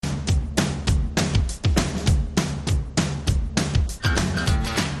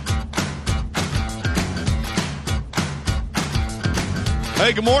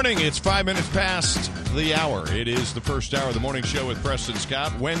Hey, good morning. It's 5 minutes past the hour. It is the first hour of the morning show with Preston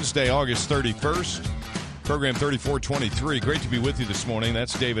Scott. Wednesday, August 31st, program 3423. Great to be with you this morning.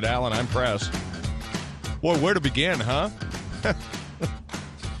 That's David Allen. I'm Press. Boy, where to begin, huh?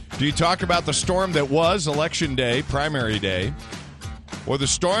 Do you talk about the storm that was Election Day, primary day, or the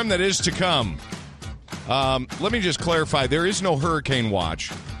storm that is to come? Let me just clarify. There is no hurricane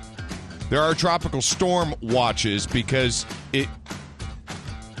watch. There are tropical storm watches because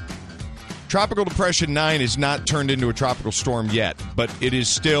Tropical Depression 9 is not turned into a tropical storm yet, but it is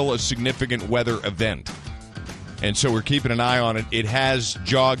still a significant weather event. And so we're keeping an eye on it. It has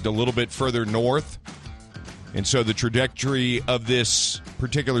jogged a little bit further north. And so the trajectory of this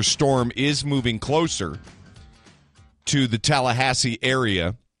particular storm is moving closer to the Tallahassee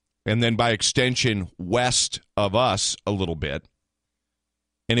area, and then by extension west of us a little bit.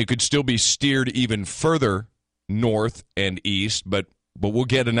 And it could still be steered even further north and east, but we'll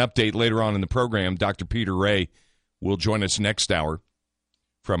get an update later on in the program. Dr. Peter Ray will join us next hour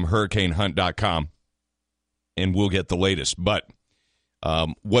from hurricanehunt.com, and we'll get the latest. But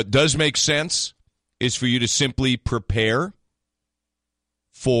what does make sense is for you to simply prepare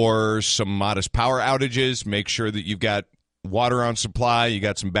for some modest power outages. Make sure that you've got water on supply, you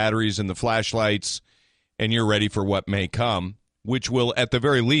got some batteries in the flashlights, and you're ready for what may come, which will at the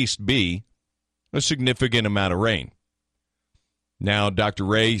very least be a significant amount of rain. Now, Dr.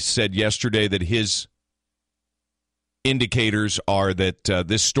 Ray said yesterday that his indicators are that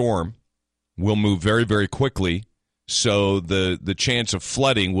this storm will move very, very quickly, so the chance of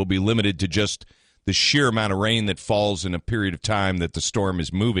flooding will be limited to just the sheer amount of rain that falls in a period of time that the storm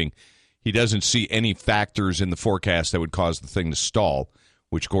is moving. He doesn't see any factors in the forecast that would cause the thing to stall,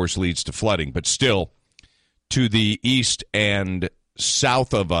 which, of course, leads to flooding. But still, to the east and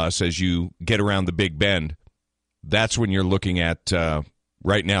south of us, as you get around the Big Bend, that's when you're looking at,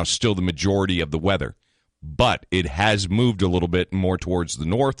 right now, still the majority of the weather. But it has moved a little bit more towards the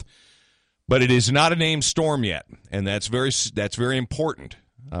north. But it is not a named storm yet, and that's very important.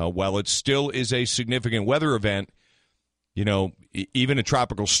 While it still is a significant weather event, you know, even a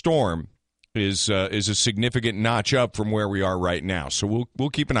tropical storm is a significant notch up from where we are right now. So we'll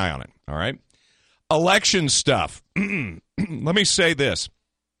keep an eye on it, all right? Election stuff. Let me say this.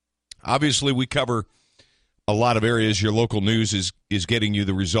 Obviously, we cover a lot of areas. Your local news is getting you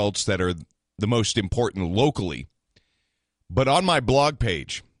the results that are the most important locally. But on my blog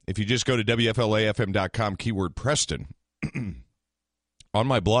page, if you just go to WFLAFM.com, keyword Preston, on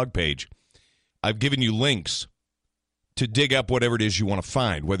my blog page, I've given you links to dig up whatever it is you want to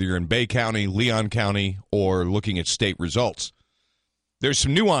find, whether you're in Bay County, Leon County, or looking at state results. There's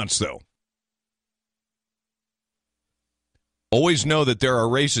some nuance, though. Always know that there are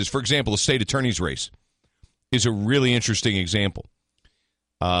races. For example, the state attorney's race is a really interesting example.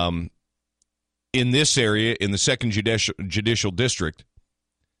 In this area, in the 2nd Judicial District,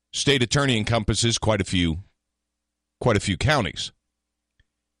 state attorney encompasses quite a few counties.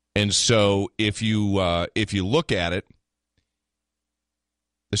 And so if you look at it,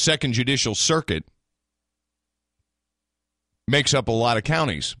 the 2nd Judicial Circuit makes up a lot of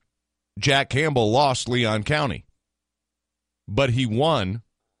counties. Jack Campbell lost Leon County, but he won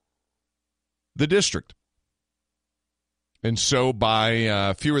the district. And so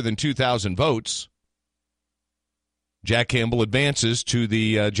by fewer than 2,000 votes, Jack Campbell advances to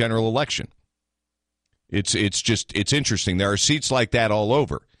the general election. It's interesting. There are seats like that all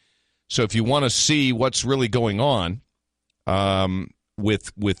over. So if you want to see what's really going on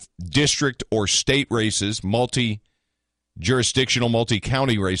with district or state races, multi-jurisdictional,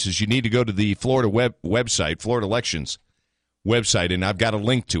 multi-county races, you need to go to the Florida website, Florida Elections website, and I've got a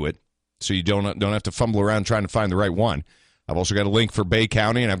link to it, so you don't have to fumble around trying to find the right one. I've also got a link for Bay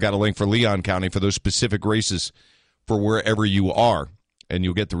County, and I've got a link for Leon County for those specific races for wherever you are, and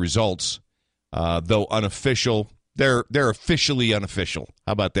you'll get the results. Though unofficial, they're officially unofficial.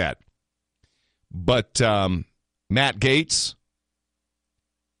 How about that? But Matt Gaetz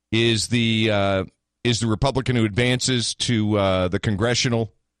is the Republican who advances to the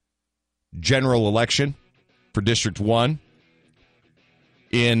congressional general election for District 1.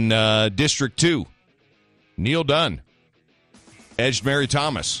 In District 2, Neil Dunn edged Mary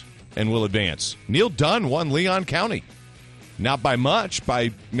Thomas and will advance. Neil Dunn won Leon County. Not by much, by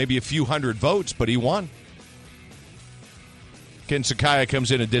maybe a few hundred votes, but he won. Ken Sakaya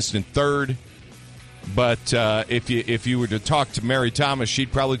comes in a distant third. But if you were to talk to Mary Thomas,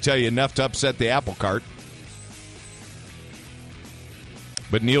 she'd probably tell you enough to upset the apple cart.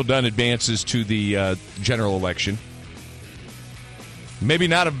 But Neil Dunn advances to the general election. Maybe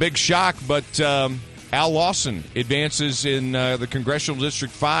not a big shock, but Al Lawson advances in the Congressional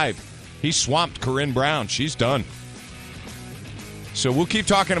District 5. He swamped Corinne Brown. She's done. So we'll keep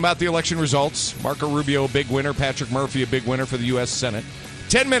talking about the election results. Marco Rubio, a big winner. Patrick Murphy, a big winner for the U.S. Senate.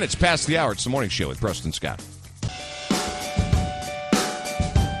 10 minutes past the hour. It's the Morning Show with Preston Scott.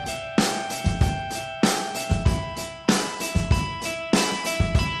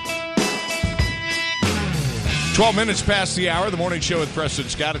 Twelve minutes past the hour. The Morning Show with Preston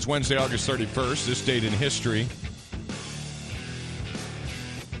Scott. It's Wednesday, August 31st. This date in history.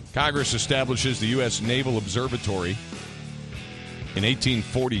 Congress establishes the U.S. Naval Observatory in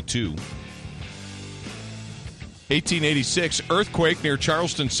 1842. 1886, earthquake near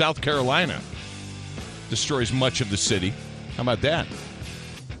Charleston, South Carolina. Destroys much of the city. How about that?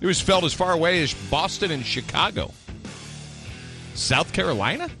 It was felt as far away as Boston and Chicago. South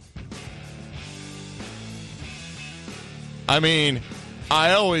Carolina? I mean,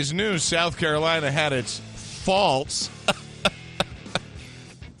 I always knew South Carolina had its faults.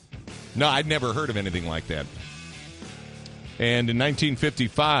 No, I'd never heard of anything like that. And in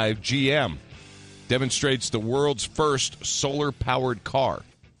 1955, GM demonstrates the world's first solar-powered car.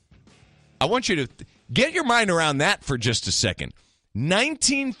 I want you to get your mind around that for just a second.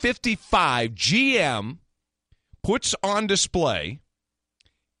 1955, GM puts on display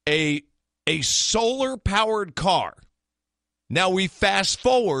a solar-powered car. Now we fast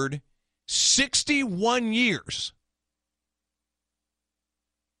forward 61 years.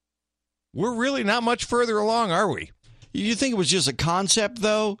 We're really not much further along, are we? You think it was just a concept,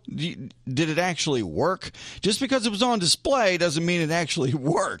 though? Did it actually work? Just because it was on display doesn't mean it actually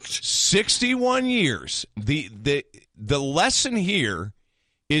worked. 61 years. The lesson here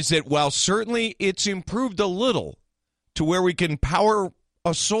is that while certainly it's improved a little to where we can power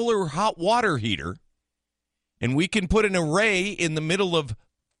a solar hot water heater, and we can put an array in the middle of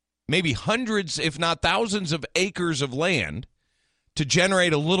maybe hundreds, if not thousands of acres of land to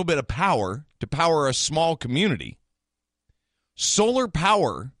generate a little bit of power, to power a small community. Solar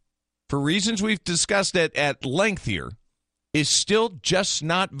power, for reasons we've discussed at length here, is still just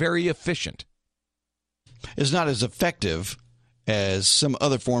not very efficient. It's not as effective as some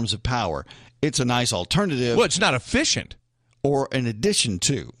other forms of power. It's a nice alternative. Well, it's not efficient. Or an addition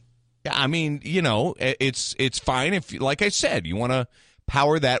to. Yeah, I mean, you know, it's fine if, like I said, you want to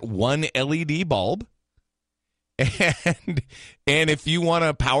power that one LED bulb, and if you want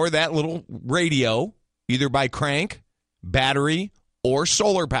to power that little radio, either by crank, battery, or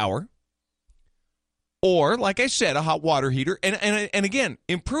solar power, or, like I said, a hot water heater, and again,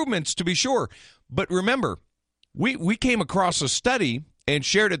 improvements to be sure. But remember, we came across a study and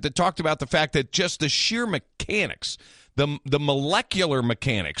shared it that talked about the fact that just the sheer mechanics, the molecular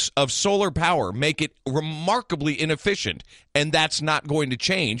mechanics of solar power make it remarkably inefficient, and that's not going to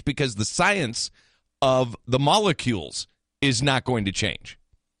change because the science of the molecules is not going to change.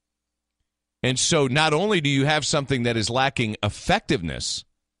 And so not only do you have something that is lacking effectiveness,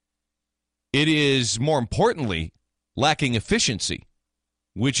 it is, more importantly, lacking efficiency,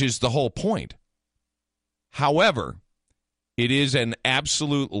 which is the whole point. However, it is an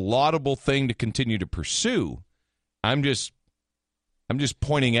absolute laudable thing to continue to pursue. I'm just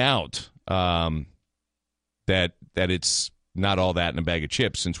pointing out that it's not all that in a bag of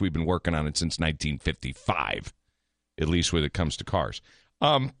chips, since we've been working on it since 1955, at least when it comes to cars.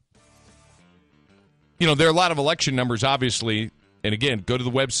 You know, there are a lot of election numbers, obviously, and again, go to the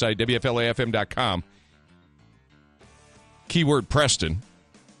website, WFLAFM.com, keyword Preston,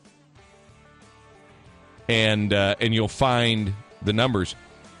 and you'll find the numbers.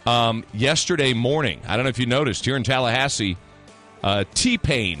 Yesterday morning, I don't know if you noticed, here in Tallahassee,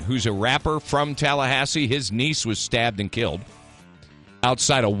 T-Pain, who's a rapper from Tallahassee, his niece was stabbed and killed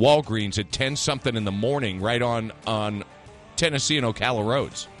outside of Walgreens at 10-something in the morning, right on Tennessee and Ocala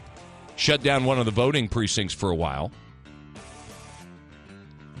roads. Shut down one of the voting precincts for a while.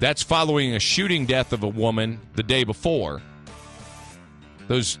 That's following a shooting death of a woman the day before.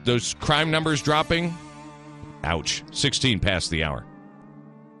 Those crime numbers dropping? Ouch. 16 past the hour.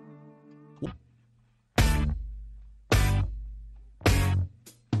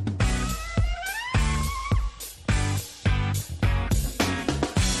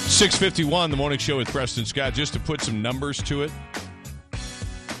 .651, the Morning Show with Preston Scott. Just to put some numbers to it,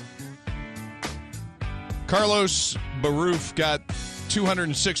 Carlos Baruf got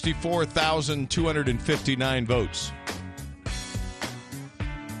 264,259 votes.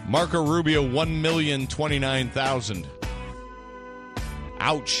 Marco Rubio, 1,029,000.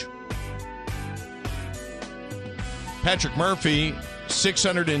 Ouch. Patrick Murphy,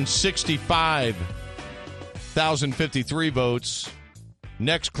 665,053 votes.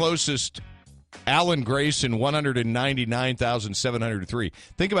 Next closest Alan Grayson, 199,703.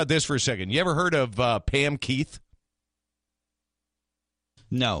 Think about this for a second. You ever heard of Pam Keith?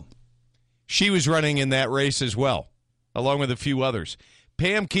 No. She was running in that race as well, along with a few others.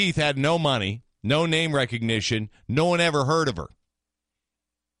 Pam Keith had no money, no name recognition. No one ever heard of her.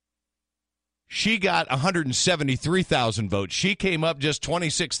 She got 173,000 votes. She came up just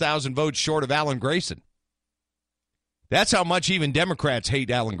 26,000 votes short of Alan Grayson. That's how much even Democrats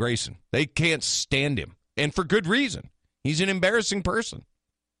hate Alan Grayson. They can't stand him, and for good reason. He's an embarrassing person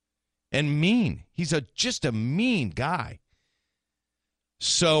and mean. He's just a mean guy.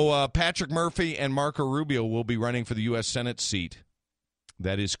 So Patrick Murphy and Marco Rubio will be running for the U.S. Senate seat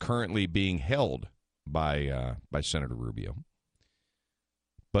that is currently being held by Senator Rubio.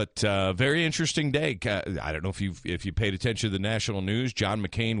 But very interesting day. I don't know if you paid attention to the national news. John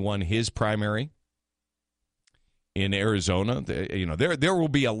McCain won his primary in Arizona. There will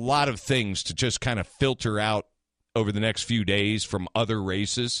be a lot of things to just kind of filter out over the next few days from other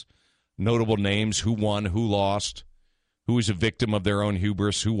races. Notable names, who won, who lost, who was a victim of their own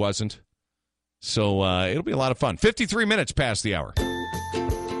hubris, who wasn't. So it'll be a lot of fun. 53 minutes past the hour.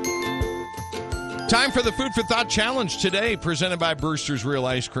 Time for the Food for Thought Challenge today, presented by Brewster's Real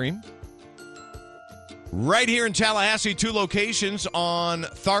Ice Cream. Right here in Tallahassee, 2 locations on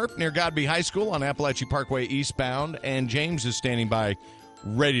Tharp near Godby High School on Appalachian Parkway eastbound. And James is standing by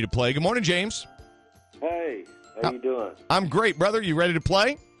ready to play. Good morning, James. Hey, how you doing? I'm great, brother. You ready to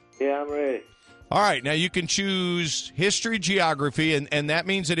play? Yeah, I'm ready. All right, now you can choose history, geography, and that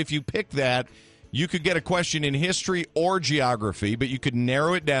means that if you pick that, you could get a question in history or geography, but you could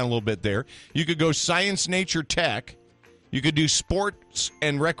narrow it down a little bit there. You could go science, nature, tech. You could do sports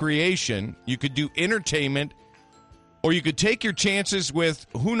and recreation. You could do entertainment. Or you could take your chances with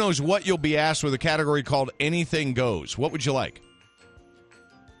who knows what you'll be asked with a category called Anything Goes. What would you like?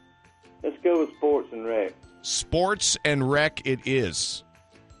 Let's go with sports and rec. Sports and rec it is.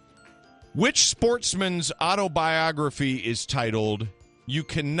 Which sportsman's autobiography is titled, You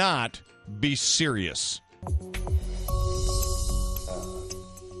Cannot Be Serious?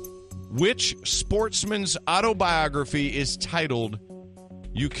 Which sportsman's autobiography is titled,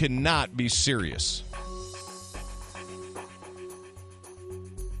 You Cannot Be Serious?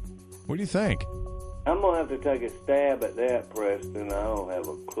 What do you think? I'm going to have to take a stab at that, Preston. I don't have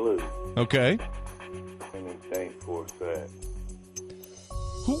a clue. Okay. Let me think for a sec.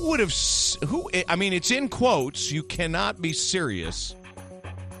 Who would have, I mean, it's in quotes, you cannot be serious.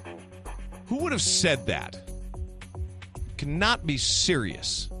 Who would have said that? You cannot be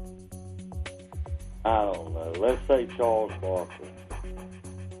serious. I don't know. Let's say Charles Barkley.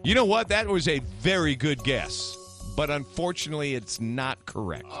 You know what? That was a very good guess, but unfortunately, it's not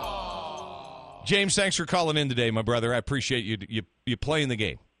correct. James, thanks for calling in today, my brother. I appreciate you playing the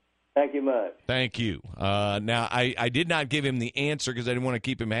game. Thank you much. Thank you. Now, I did not give him the answer because I didn't want to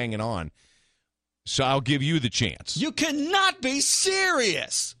keep him hanging on, so I'll give you the chance. You cannot be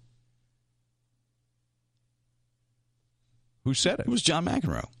serious. Who said it? It was John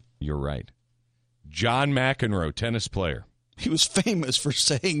McEnroe. You're right. John McEnroe, tennis player. He was famous for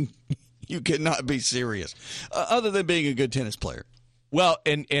saying you cannot be serious, other than being a good tennis player. Well,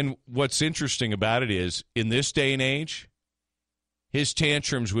 and what's interesting about it is, in this day and age, his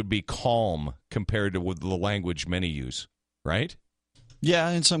tantrums would be calm compared to the language many use, right? Yeah,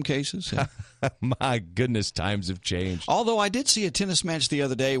 in some cases. Yeah. My goodness, times have changed. Although I did see a tennis match the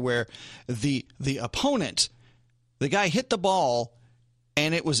other day where the opponent, the guy hit the ball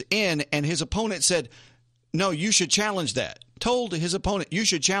and it was in, and his opponent said, no, you should challenge that. Told his opponent, you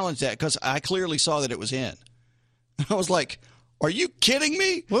should challenge that because I clearly saw that it was in. I was like, are you kidding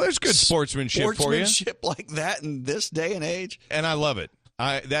me? Well, there's good sportsmanship for you. Sportsmanship like that in this day and age. And I love it.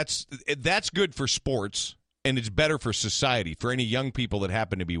 That's good for sports, and it's better for society, for any young people that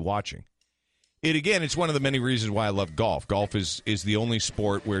happen to be watching. It's one of the many reasons why I love golf. Golf is the only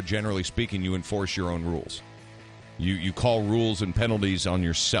sport where, generally speaking, you enforce your own rules. You call rules and penalties on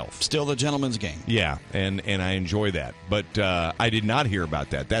yourself. Still the gentleman's game. Yeah, and I enjoy that. But I did not hear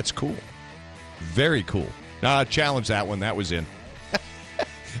about that. That's cool. Very cool. Challenge that one. That was in.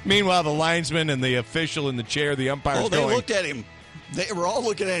 Meanwhile, the linesman and the official in the chair, the umpires they looked at him. They were all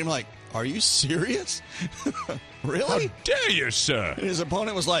looking at him like, are you serious? Really? How dare you, sir? And his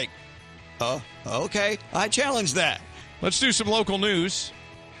opponent was like, okay, I challenge that. Let's do some local news.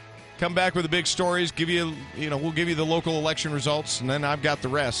 Come back with the big stories. We'll give you the local election results, and then I've got the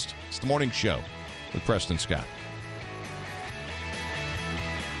rest. It's the morning show with Preston Scott.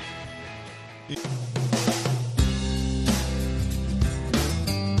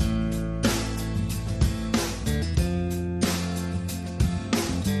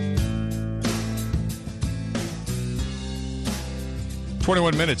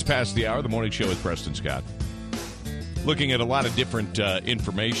 21 minutes past the hour, the morning show with Preston Scott. Looking at a lot of different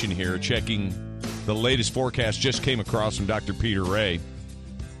information here, checking the latest forecast just came across from Dr. Peter Ray.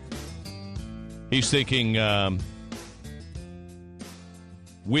 He's thinking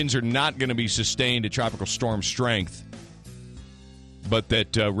winds are not going to be sustained at tropical storm strength, but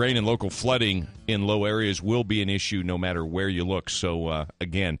that rain and local flooding in low areas will be an issue no matter where you look. So,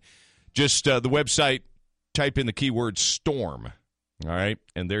 again, just the website, type in the keyword storm. All right,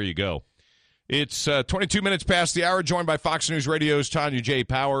 and there you go. It's 22 minutes past the hour, joined by Fox News Radio's Tanya J.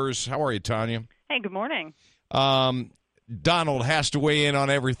 Powers. How are you, Tanya? Hey, good morning. Donald has to weigh in on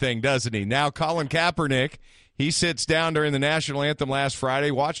everything, doesn't he? Now, Colin Kaepernick, he sits down during the national anthem last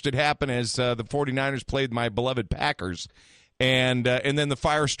Friday, watched it happen as the 49ers played my beloved Packers, and then the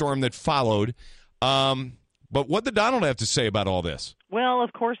firestorm that followed. But what did Donald have to say about all this? Well,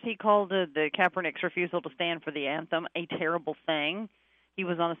 of course, he called the Kaepernick's refusal to stand for the anthem a terrible thing. He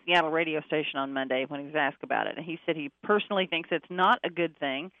was on a Seattle radio station on Monday when he was asked about it, and he said he personally thinks it's not a good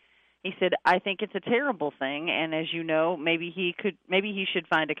thing. He said, I think it's a terrible thing, and as you know, maybe he should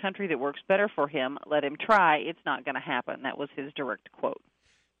find a country that works better for him. Let him try. It's not going to happen. That was his direct quote.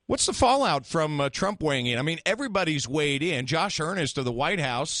 What's the fallout from Trump weighing in? I mean, everybody's weighed in. Josh Earnest of the White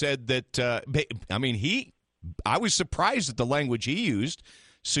House said that, I was surprised at the language he used,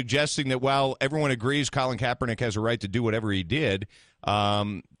 suggesting that while everyone agrees Colin Kaepernick has a right to do whatever he did,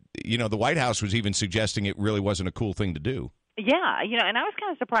 the White House was even suggesting it really wasn't a cool thing to do. Yeah, and I was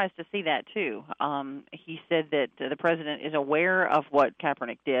kind of surprised to see that, too. He said that the president is aware of what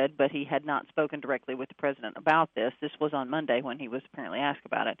Kaepernick did, but he had not spoken directly with the president about this. This was on Monday when he was apparently asked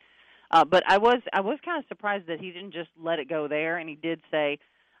about it. But I was kind of surprised that he didn't just let it go there, and he did say,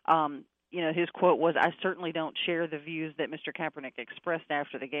 his quote was, I certainly don't share the views that Mr. Kaepernick expressed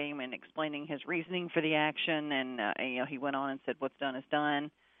after the game and explaining his reasoning for the action. And, he went on and said, what's done is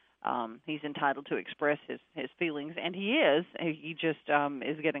done. He's entitled to express his feelings, and he is. He just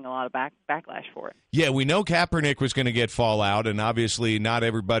is getting a lot of backlash for it. Yeah, we know Kaepernick was going to get fallout, and obviously not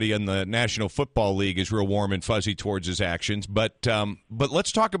everybody in the National Football League is real warm and fuzzy towards his actions. But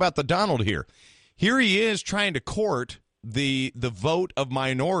let's talk about the Donald here. Here he is trying to court the vote of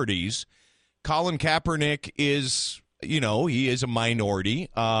minorities. Colin Kaepernick is, he is a minority.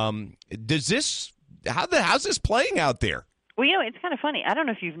 How's this playing out there? Well, it's kind of funny. I don't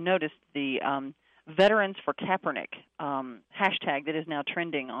know if you've noticed the Veterans for Kaepernick hashtag that is now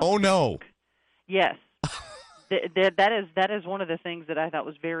trending on Oh, no. Facebook. Yes. That is one of the things that I thought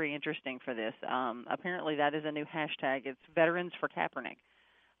was very interesting for this. Apparently that is a new hashtag. It's Veterans for Kaepernick.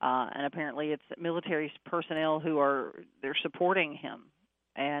 And apparently it's military personnel they're supporting him.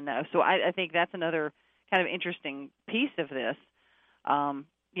 And so I think that's another kind of interesting piece of this,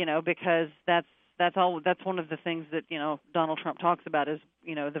 because that's one of the things that Donald Trump talks about is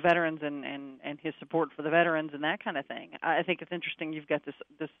the veterans and his support for the veterans and that kind of thing. I think it's interesting. You've got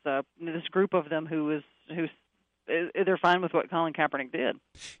this group of them who's they're fine with what Colin Kaepernick did.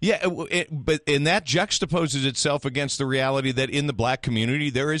 Yeah, but that juxtaposes itself against the reality that in the black community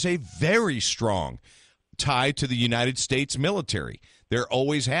there is a very strong tie to the United States military. There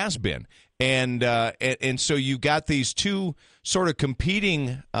always has been. And so you've got these two sort of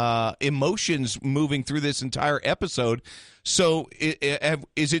competing emotions moving through this entire episode. So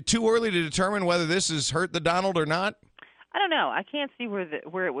is it too early to determine whether this has hurt the Donald or not? I don't know. I can't see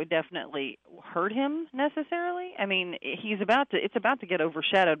where it would definitely hurt him necessarily. I mean, it's about to get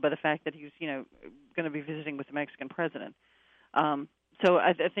overshadowed by the fact that he's going to be visiting with the Mexican president. So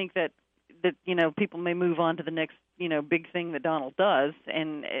I think that people may move on to the next big thing that Donald does,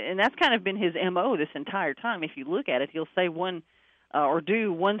 and that's kind of been his MO this entire time. If you look at it, he'll say one or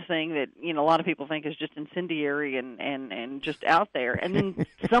do one thing that a lot of people think is just incendiary and just out there, and then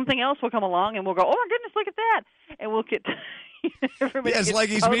something else will come along, and we'll go, oh my goodness, look at that, and we'll get. It's like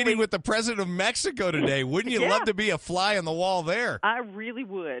he's meeting with the president of Mexico today. Wouldn't you love to be a fly on the wall there? I really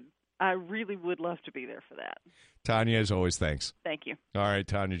would. I really would love to be there for that. Tanya, as always, thanks. Thank you. All right,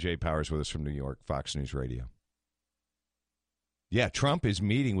 Tanya J. Powers with us from New York, Fox News Radio. Yeah, Trump is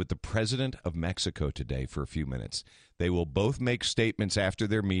meeting with the president of Mexico today for a few minutes. They will both make statements after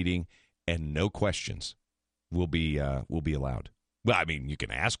their meeting, and no questions will be allowed. Well, I mean, you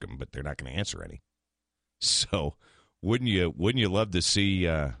can ask them, but they're not going to answer any. So, wouldn't you love to see?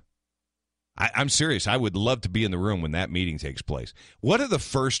 I'm serious. I would love to be in the room when that meeting takes place. What are the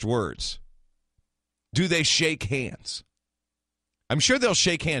first words? Do they shake hands? I'm sure they'll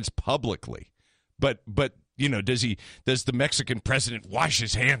shake hands publicly, but does the Mexican president wash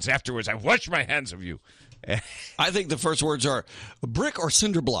his hands afterwards? I wash my hands of you. I think the first words are brick or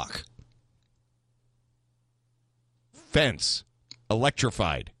cinder block. Fence.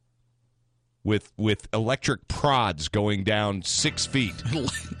 electrified with electric prods going down 6 feet.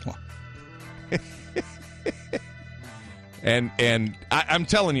 And I'm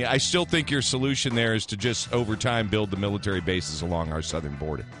telling you, I still think your solution there is to just, over time, build the military bases along our southern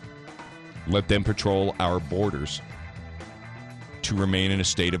border. Let them patrol our borders to remain in a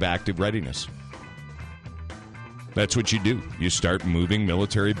state of active readiness. That's what you do. You start moving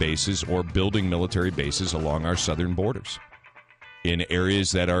military bases or building military bases along our southern borders in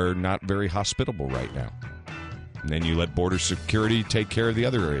areas that are not very hospitable right now. And then you let border security take care of the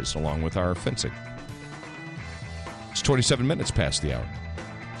other areas along with our fencing. It's 27 minutes past the hour.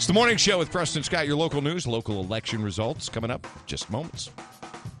 It's the morning show with Preston Scott, your local news, local election results coming up in just moments.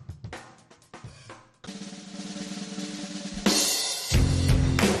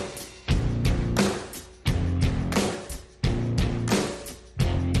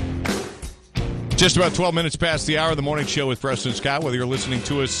 Just about 12 minutes past the hour, the morning show with Preston Scott, whether you're listening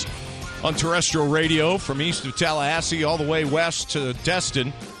to us on terrestrial radio from east of Tallahassee all the way west to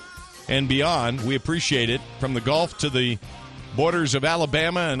Destin and beyond. We appreciate it. From the Gulf to the borders of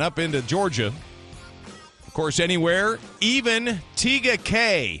Alabama and up into Georgia. Of course, anywhere, even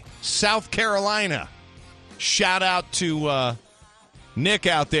Tegakay, South Carolina. Shout out to Nick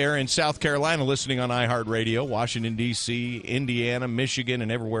out there in South Carolina listening on iHeartRadio, Washington, D.C., Indiana, Michigan,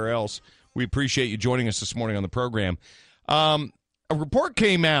 and everywhere else. We appreciate you joining us this morning on the program. A report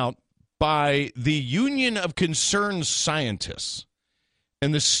came out by the Union of Concerned Scientists.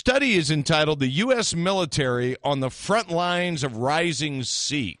 And the study is entitled The U.S. Military on the Front Lines of Rising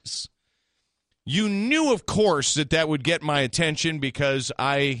Seas. You knew, of course, that would get my attention because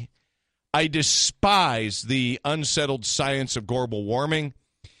I despise the unsettled science of global warming.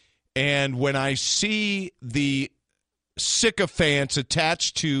 And when I see the sycophants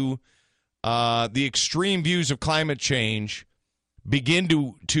attached to the extreme views of climate change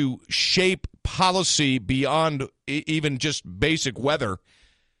begin to shape policy beyond even just basic weather,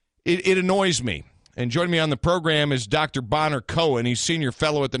 it annoys me. And joining me on the program is Dr. Bonner Cohen. He's senior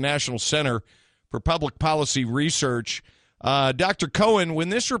fellow at the National Center for Public Policy Research. Dr. Cohen, when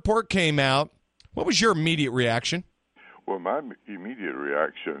this report came out, what was your immediate reaction? Well, my immediate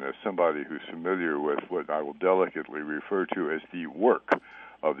reaction as somebody who's familiar with what I will delicately refer to as the work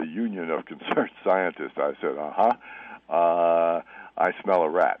of the Union of Concerned Scientists, I said, I smell a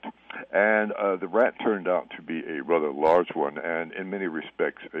rat. And the rat turned out to be a rather large one and, in many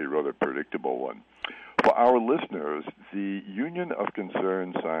respects, a rather predictable one. For our listeners, the Union of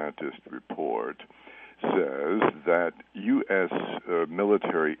Concerned Scientists report says that U.S.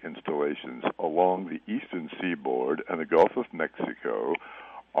 military installations along the eastern seaboard and the Gulf of Mexico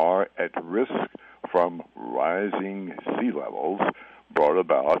are at risk from rising sea levels brought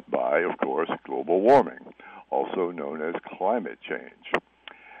about by, of course, global warming, also known as climate change.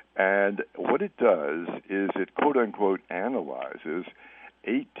 And what it does is it, quote-unquote, analyzes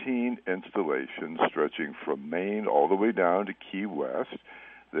 18 installations stretching from Maine all the way down to Key West,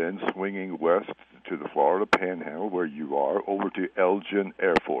 then swinging west to the Florida Panhandle, where you are, over to Elgin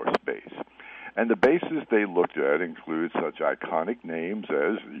Air Force Base. And the bases they looked at include such iconic names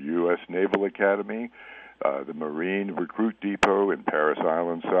as the U.S. Naval Academy, the Marine Recruit Depot in Parris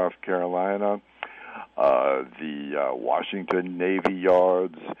Island, South Carolina, the Washington Navy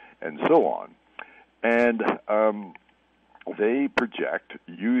Yards, and so on. And they project,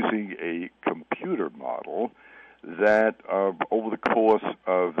 using a computer model, that over the course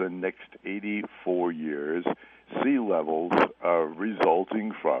of the next 84 years, sea levels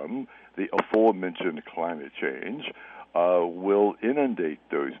resulting from the aforementioned climate change will inundate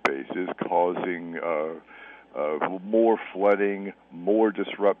those bases, causing more flooding, more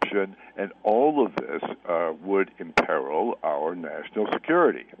disruption, and all of this would imperil our national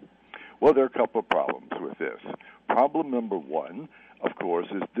security. Well, there are a couple of problems with this. Problem number one, of course,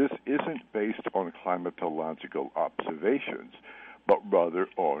 is this isn't based on climatological observations, but rather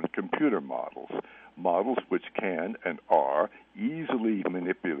on computer models, models which can and are easily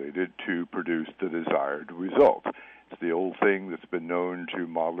manipulated to produce the desired result. It's the old thing that's been known to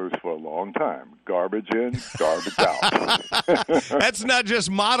modelers for a long time. Garbage in, garbage out. That's not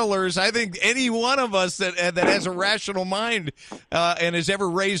just modelers. I think any one of us that has a rational mind and has ever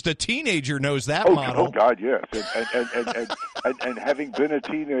raised a teenager knows that model. Oh, God, yes. And having been a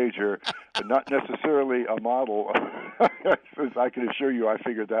teenager, but not necessarily a model, I can assure you I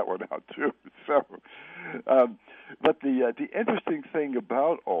figured that one out, too. So, but the interesting thing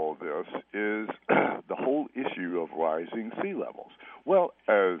about all this is the whole issue of rising sea levels. Well,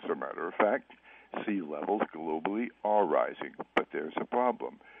 as a matter of fact, sea levels globally are rising, but there's a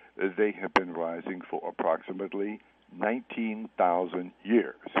problem. They have been rising for approximately 19,000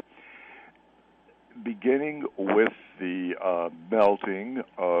 years. Beginning with the melting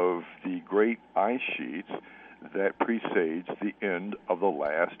of the great ice sheets that presaged the end of the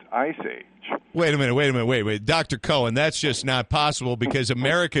last ice age. Wait a minute. Dr. Cohen, that's just not possible because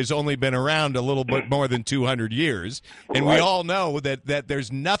America's only been around a little bit more than 200 years, and we all know that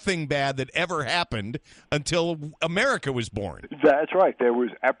there's nothing bad that ever happened until America was born. That's right. There was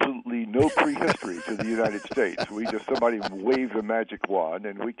absolutely no prehistory to the United States. Somebody waved a magic wand,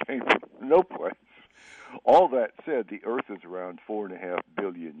 and we came from no place. All that said, the Earth is around 4.5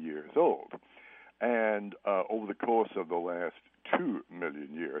 billion years old. And over the course of the last 2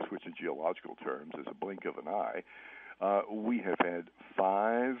 million years, which in geological terms is a blink of an eye, we have had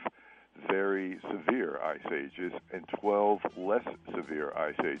 5 very severe ice ages and 12 less severe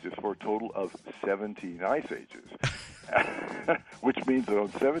ice ages for a total of 17 ice ages, which means that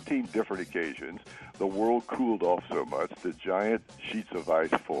on 17 different occasions, the world cooled off so much that giant sheets of ice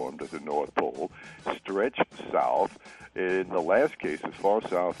formed at the North Pole, stretched south. In the last case, as far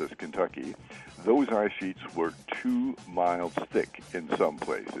south as Kentucky, those ice sheets were 2 miles thick in some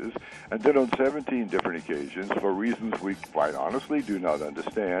places. And then on 17 different occasions, for reasons we quite honestly do not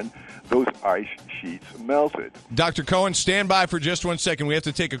understand, those ice sheets melted. Dr. Cohen, stand by for just 1 second. We have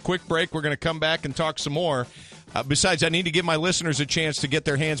to take a quick break. We're going to come back and talk some more. Besides, I need to give my listeners a chance to get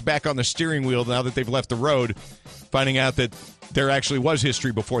their hands back on the steering wheel now that they've left the road, finding out that there actually was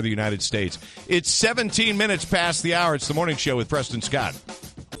history before the United States. It's 17 minutes past the hour. It's the Morning Show with Preston Scott.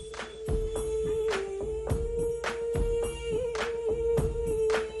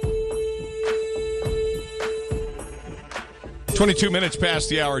 "22 minutes past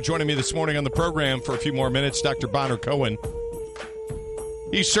the hour." Joining me this morning on the program for a few more minutes, Dr. Bonner Cohen.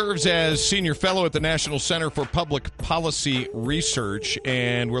 He serves as senior fellow at the National Center for Public Policy Research,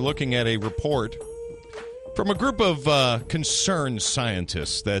 and we're looking at a report from a group of concerned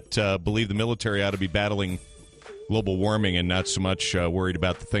scientists that believe the military ought to be battling global warming and not so much worried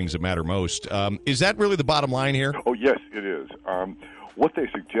about the things that matter most. Is that really the bottom line here? Oh, yes, it is. What they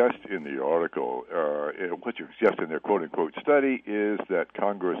suggest in the article, what you suggest in their quote-unquote study, is that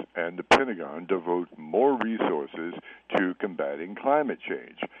Congress and the Pentagon devote more resources to combating climate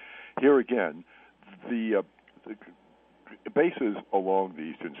change. Here again, the bases along the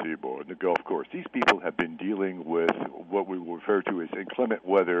eastern seaboard, the Gulf Coast, these people have been dealing with what we will refer to as inclement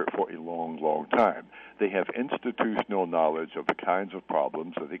weather for a long, long time. They have institutional knowledge of the kinds of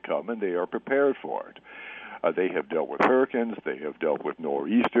problems that they come, and they are prepared for it. They have dealt with hurricanes, they have dealt with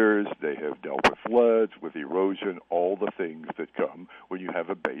nor'easters, they have dealt with floods, with erosion, all the things that come when you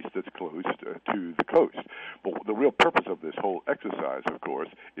have a base that's close to the coast. But the real purpose of this whole exercise, of course,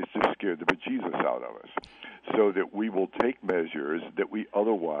 is to scare the bejesus out of us, so that we will take measures that we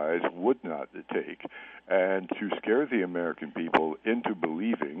otherwise would not take, and to scare the American people into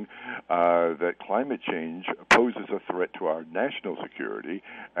believing that climate change poses a threat to our national security,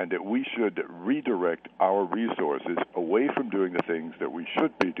 and that we should redirect our resources away from doing the things that we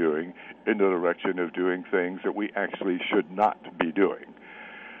should be doing in the direction of doing things that we actually should not be doing.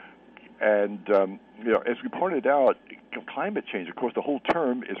 And, as we pointed out, climate change, of course, the whole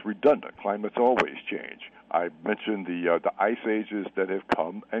term is redundant. Climates always change. I mentioned the ice ages that have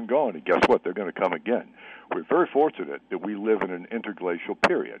come and gone, and guess what? They're going to come again. We're very fortunate that we live in an interglacial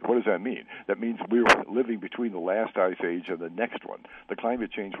period. What does that mean? That means we're living between the last ice age and the next one. The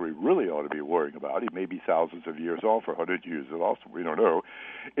climate change we really ought to be worrying about, it may be thousands of years off or 100 years off, we don't know,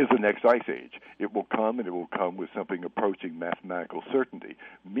 is the next ice age. It will come, and it will come with something approaching mathematical certainty.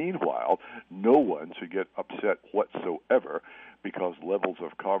 Meanwhile, no one should get upset whatsoever because levels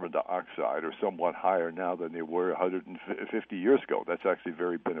of carbon dioxide are somewhat higher now than they were 150 years ago. That's actually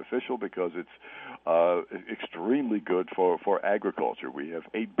very beneficial because it's extremely good for agriculture. We have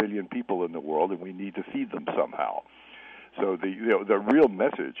 8 billion people in the world, and we need to feed them somehow. So the real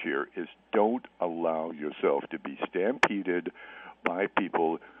message here is don't allow yourself to be stampeded by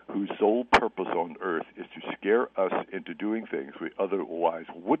people whose sole purpose on earth is to scare us into doing things we otherwise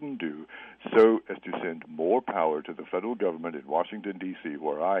wouldn't do, so as to send more power to the federal government in Washington, D.C.,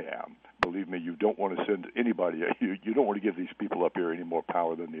 where I am. Believe me, you don't want to send anybody, you don't want to give these people up here any more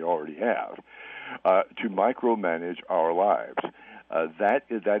power than they already have, to micromanage our lives. That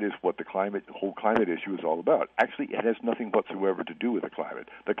is what the whole climate issue is all about. Actually, it has nothing whatsoever to do with the climate.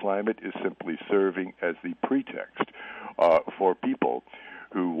 The climate is simply serving as the pretext for people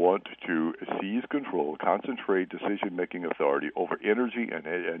who want to seize control, concentrate decision-making authority over energy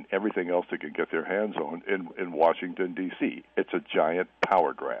and everything else they can get their hands on in Washington, D.C. It's a giant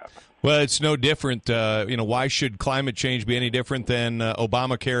power grab. Well, it's no different. Why should climate change be any different than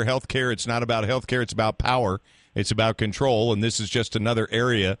Obamacare, health care? It's not about health care. It's about power. It's about control, and this is just another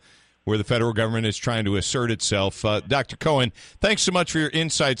area where the federal government is trying to assert itself. Dr. Cohen, thanks so much for your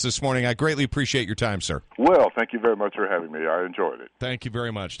insights this morning. I greatly appreciate your time, sir. Well, thank you very much for having me. I enjoyed it. Thank you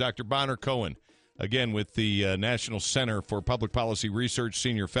very much. Dr. Bonner Cohen, again, with the National Center for Public Policy Research,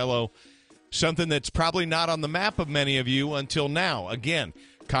 Senior Fellow, something that's probably not on the map of many of you until now. Again,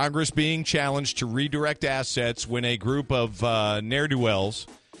 Congress being challenged to redirect assets when a group of ne'er-do-wells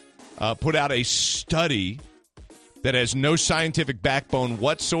put out a study that has no scientific backbone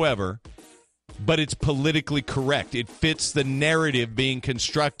whatsoever, but it's politically correct. It fits the narrative being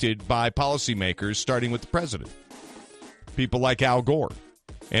constructed by policymakers, starting with the president. People like Al Gore.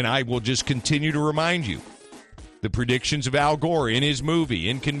 And I will just continue to remind you, the predictions of Al Gore in his movie,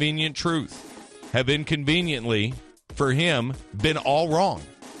 Inconvenient Truth, have inconveniently, for him, been all wrong.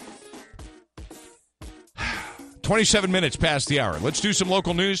 27 minutes past the hour. Let's do some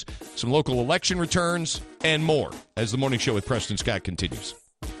local news, some local election returns, and more as the Morning Show with Preston Scott continues.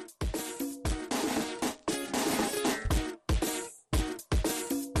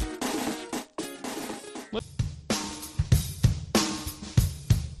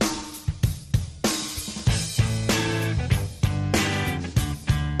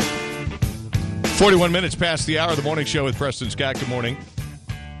 "41 minutes past the hour, the Morning Show with Preston Scott. Good morning.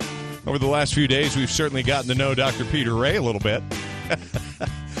 Over the last few days, we've certainly gotten to know Dr. Peter Ray a little bit.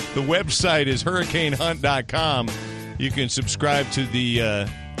 The website is hurricanehunt.com. You can subscribe to the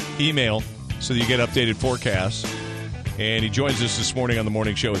email so that you get updated forecasts. And he joins us this morning on the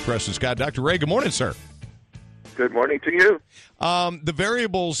Morning Show with Preston Scott. Dr. Ray, good morning, sir. Good morning to you. The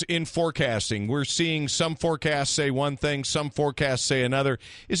variables in forecasting, we're seeing some forecasts say one thing, some forecasts say another.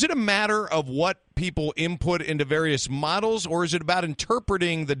 Is it a matter of what people input into various models, or is it about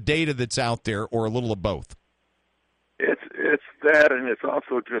interpreting the data that's out there, or a little of both? It's that, and it's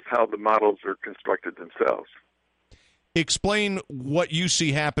also just how the models are constructed themselves. Explain what you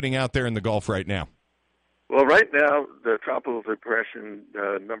see happening out there in the Gulf right now. Well, right now, the tropical depression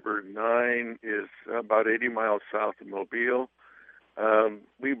number 9 is about 80 miles south of Mobile.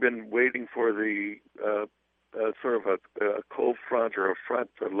 We've been waiting for the sort of a cold front or a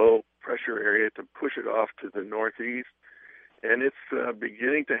low pressure area to push it off to the northeast, and it's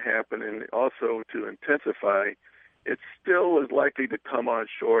beginning to happen, and also to intensify. It still is likely to come on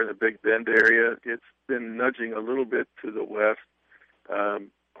shore in the Big Bend area. It's been nudging a little bit to the west,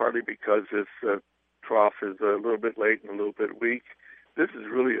 partly because its trough is a little bit late and a little bit weak. This is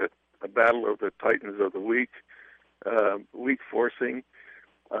really a battle of the titans of the weak forcing.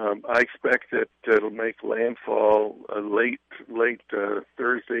 I expect that it'll make landfall late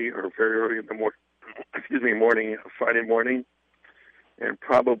Thursday or very early in the morning, Friday morning, and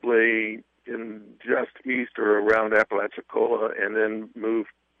probably in just east or around Apalachicola, and then move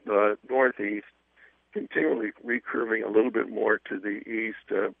northeast, continually recurving a little bit more to the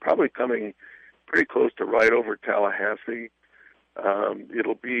east, probably coming pretty close to right over Tallahassee.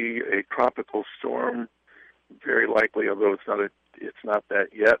 It'll be a tropical storm, very likely, although it's not that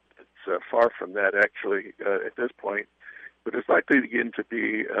yet. It's far from that, actually, at this point. But it's likely to get to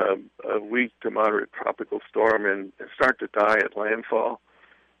be a weak to moderate tropical storm and start to die at landfall.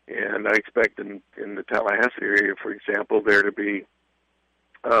 And I expect in the Tallahassee area, for example, there to be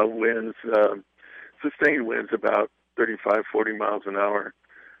winds, sustained winds about 35, 40 miles an hour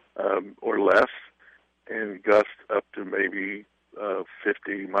or less, and gusts up to maybe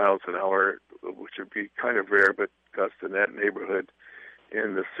 50 miles an hour, which would be kind of rare, but gusts in that neighborhood.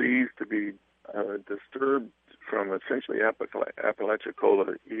 And the seas to be disturbed from essentially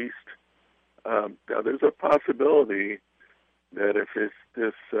Apalachicola east. Now, there's a possibility that if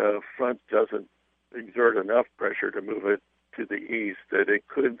this front doesn't exert enough pressure to move it to the east, that it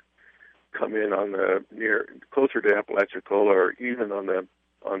could come in on the closer to Apalachicola, or even on the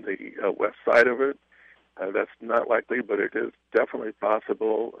west side of it. That's not likely, but it is definitely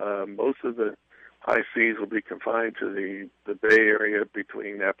possible. Most of the high seas will be confined to the Bay Area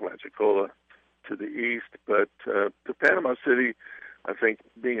between Apalachicola to the east, but to Panama City, I think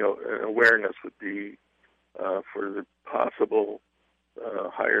being an awareness would be for the possible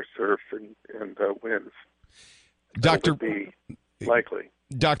higher surf and winds. Dr. Would be likely.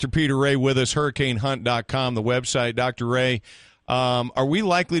 Dr. Peter Ray with us, hurricanehunt.com, the website. Dr. Ray, are we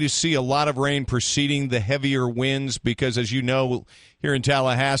likely to see a lot of rain preceding the heavier winds? Because, as you know, here in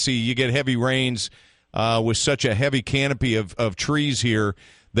Tallahassee, you get heavy rains with such a heavy canopy of trees here.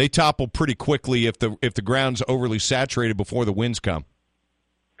 They topple pretty quickly if the ground's overly saturated before the winds come.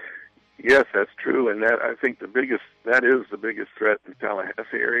 Yes, that's true, and I think that is the biggest threat in the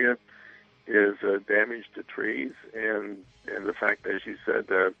Tallahassee area is damage to trees, and the fact that, as you said,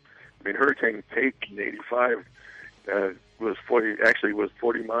 I mean, Hurricane Kate in '85 was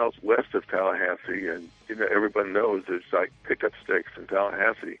 40 miles west of Tallahassee, and everyone knows there's like pickup sticks in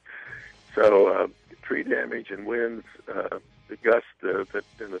Tallahassee. So tree damage and winds, the gusts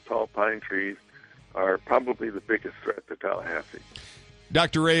and the tall pine trees are probably the biggest threat to Tallahassee.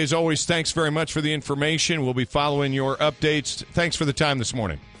 Dr. Ray, as always, thanks very much for the information. We'll be following your updates. Thanks for the time this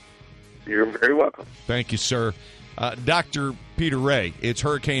morning. You're very welcome. Thank you, sir. Dr. Peter Ray, it's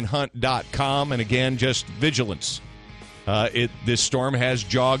hurricanehunt.com, and again, just vigilance. This storm has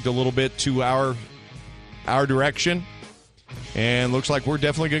jogged a little bit to our direction, and looks like we're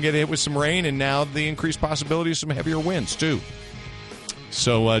definitely going to get hit with some rain, and now the increased possibility of some heavier winds, too.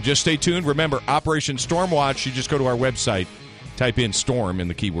 So just stay tuned. Remember, Operation Stormwatch, you just go to our website, type in storm in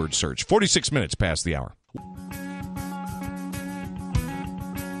the keyword search. 46 minutes past the hour.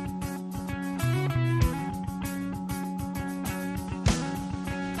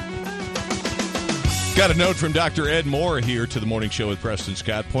 Got a note from Dr. Ed Moore here to the Morning Show with Preston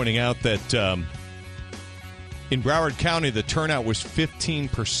Scott, pointing out that in Broward County, the turnout was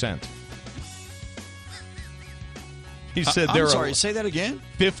 15%. He said I'm sorry, say that again?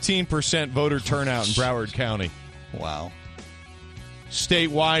 15% voter turnout in Broward County. Wow.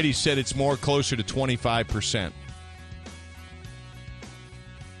 Statewide, he said it's more closer to 25%.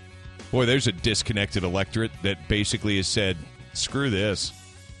 Boy, there's a disconnected electorate that basically has said, screw this.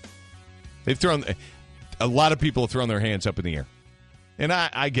 A lot of people have thrown their hands up in the air. And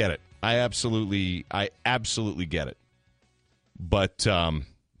I get it. I absolutely get it. But,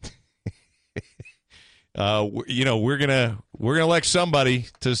 we're gonna elect somebody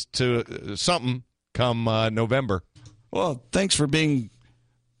to something come November. Well, thanks for being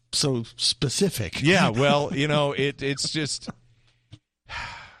so specific. Yeah, well, it's just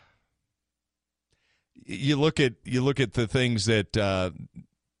you look at the things that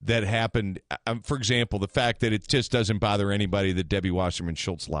happened. For example, the fact that it just doesn't bother anybody that Debbie Wasserman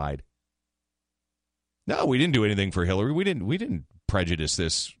Schultz lied. No, we didn't do anything for Hillary. We didn't prejudice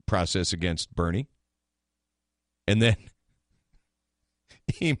this process against Bernie. And then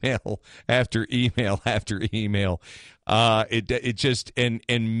email after email after email. It just and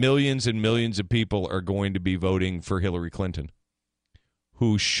millions and millions of people are going to be voting for Hillary Clinton,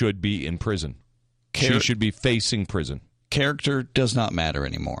 who should be in prison. She should be facing prison. Character does not matter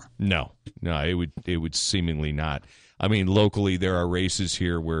anymore. No, it would seemingly not. I mean, locally there are races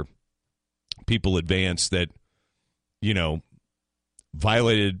here where people advance that,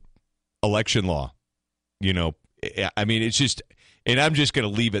 violated election law. I mean, it's just, and I'm just going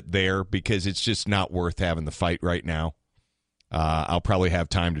to leave it there because it's just not worth having the fight right now. I'll probably have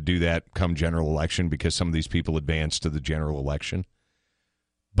time to do that come general election because some of these people advance to the general election.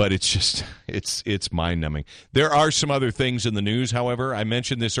 But it's just, it's mind-numbing. There are some other things in the news, however. I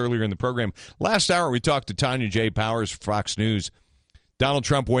mentioned this earlier in the program. Last hour, we talked to Tanya J. Powers, Fox News. Donald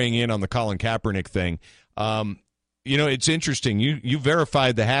Trump weighing in on the Colin Kaepernick thing. It's interesting. You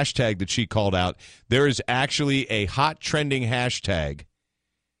verified the hashtag that she called out. There is actually a hot trending hashtag.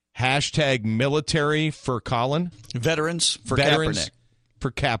 Hashtag military for Colin. Veterans for Kaepernick.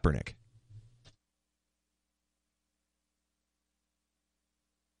 For Kaepernick.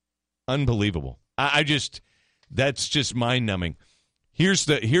 Unbelievable. That's just mind-numbing. Here's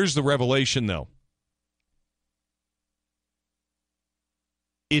the revelation, though.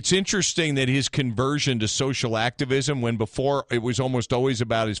 It's interesting that his conversion to social activism, when before it was almost always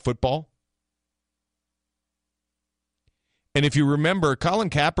about his football. And if you remember, Colin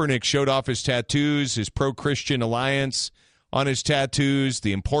Kaepernick showed off his tattoos, his pro-Christian alliance on his tattoos,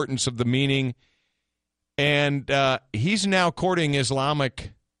 the importance of the meaning. And he's now courting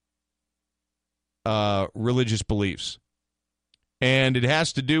Islamic religious beliefs. And it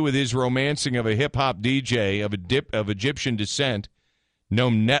has to do with his romancing of a hip-hop DJ of Egyptian descent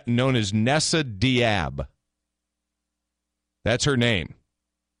known as Nessa Diab. That's her name.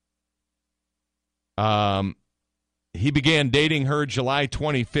 He began dating her July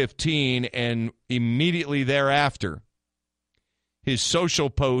 2015, and immediately thereafter, his social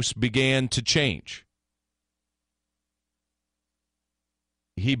posts began to change.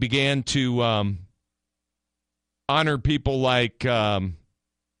 He began to honor people like Assata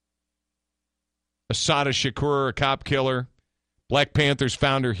Shakur, a cop killer, Black Panthers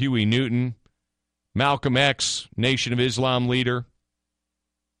founder Huey Newton, Malcolm X, Nation of Islam leader.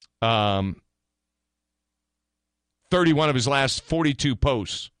 31 of his last 42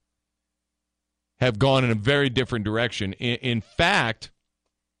 posts have gone in a very different direction. In fact,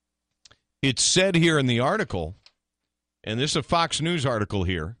 it's said here in the article, and this is a Fox News article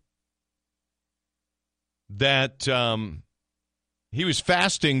here, that He was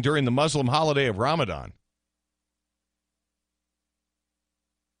fasting during the Muslim holiday of Ramadan.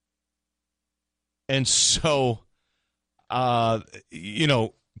 And so,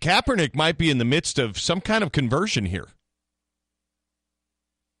 Kaepernick might be in the midst of some kind of conversion here.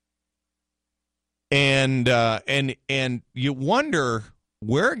 And you wonder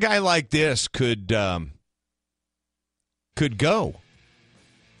where a guy like this could go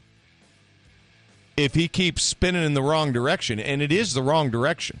if he keeps spinning in the wrong direction, and it is the wrong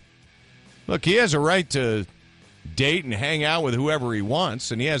direction. Look, he has a right to date and hang out with whoever he wants,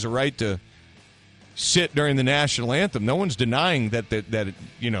 and he has a right to sit during the national anthem. No one's denying that there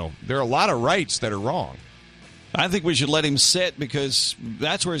are a lot of rights that are wrong. I think we should let him sit because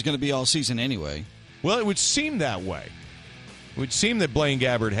that's where he's going to be all season anyway. Well, it would seem that way. It would seem that Blaine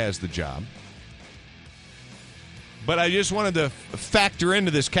Gabbert has the job. But I just wanted to factor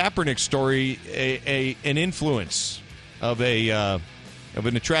into this Kaepernick story an influence of an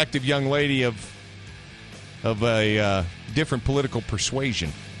attractive young lady of a different political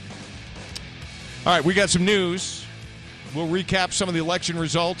persuasion. All right, we got some news. We'll recap some of the election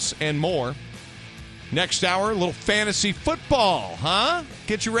results and more. Next hour, a little fantasy football, huh?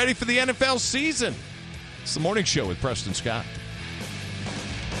 Get you ready for the NFL season. It's the Morning Show with Preston Scott.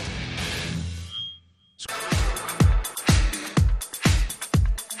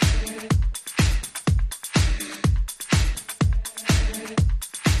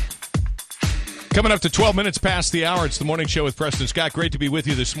 Coming up to 12 minutes past the hour, it's the Morning Show with Preston Scott. Great to be with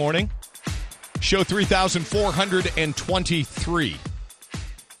you this morning. Show 3423.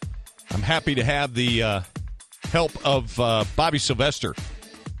 I'm happy to have the help of Bobby Sylvester.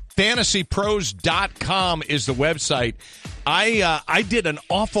 FantasyPros.com is the website. I did an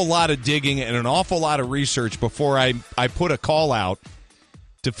awful lot of digging and an awful lot of research before I put a call out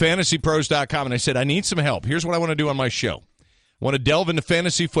to FantasyPros.com, and I said, I need some help. Here's what I want to do on my show. I want to delve into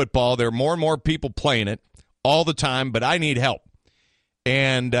fantasy football. There are more and more people playing it all the time, but I need help.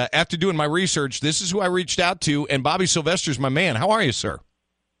 And after doing my research, this is who I reached out to, and Bobby Sylvester's my man. How are you, sir?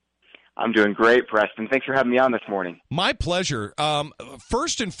 I'm doing great, Preston. Thanks for having me on this morning. My pleasure.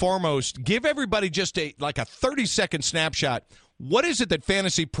 First and foremost, give everybody just a 30-second snapshot. What is it that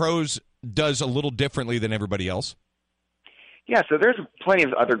Fantasy Pros does a little differently than everybody else? Yeah, so there's plenty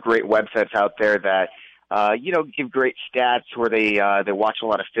of other great websites out there that give great stats where they watch a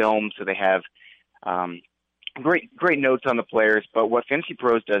lot of film, so they have great notes on the players. But what Fantasy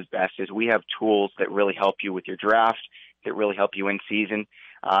Pros does best is we have tools that really help you with your draft, that really help you in season.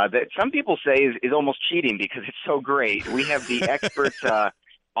 That some people say is almost cheating because it's so great. We have the experts,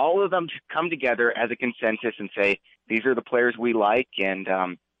 all of them come together as a consensus and say, these are the players we like. And,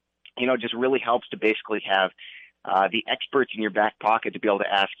 it just really helps to basically have the experts in your back pocket to be able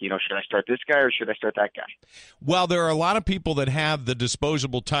to ask, should I start this guy or should I start that guy? Well, there are a lot of people that have the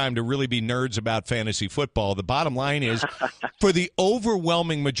disposable time to really be nerds about fantasy football. The bottom line is, for the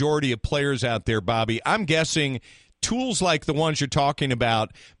overwhelming majority of players out there, Bobby, I'm guessing tools like the ones you're talking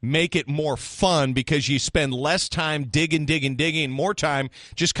about make it more fun because you spend less time digging, more time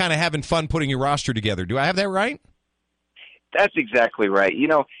just kind of having fun putting your roster together. Do I have that right? That's exactly right.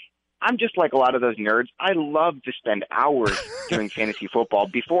 I'm just like a lot of those nerds. I love to spend hours doing fantasy football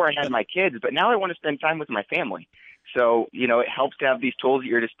before I had my kids, but now I want to spend time with my family. So, it helps to have these tools at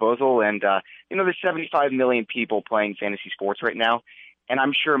your disposal. And, there's 75 million people playing fantasy sports right now, and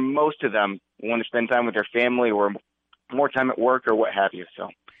I'm sure most of them want to spend time with their family or more time at work or what have you. So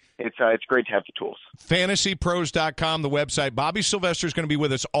it's great to have the tools. FantasyPros.com, the website. Bobby Sylvester is going to be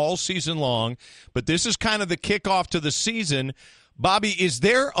with us all season long, but this is kind of the kickoff to the season. Bobby, is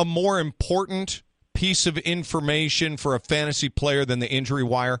there a more important piece of information for a fantasy player than the injury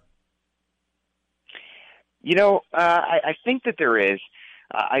wire? I think that there is.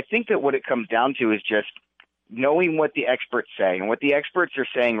 I think that what it comes down to is just knowing what the experts say. And what the experts are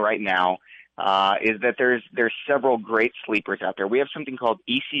saying right now is that there's several great sleepers out there. We have something called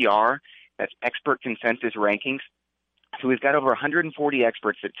ECR, that's Expert Consensus Rankings. So we've got over 140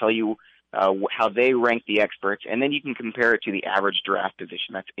 experts that tell you how they rank the experts, and then you can compare it to the average draft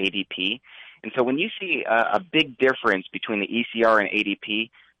position. That's ADP. And so when you see a big difference between the ECR and ADP,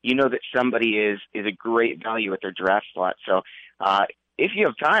 you know that somebody is a great value at their draft slot. So if you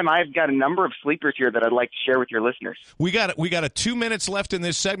have time, I've got a number of sleepers here that I'd like to share with your listeners. We got a 2 minutes left in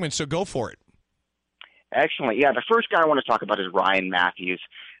this segment, so go for it. Excellent. Yeah, the first guy I want to talk about is Ryan Matthews.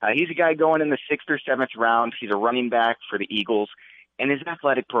 He's a guy going in the 6th or 7th round. He's a running back for the Eagles, and his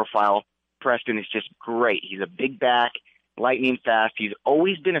athletic profile, Preston, is just great. He's a big back, lightning fast. He's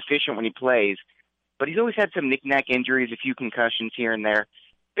always been efficient when he plays, but he's always had some knick-knack injuries, a few concussions here and there.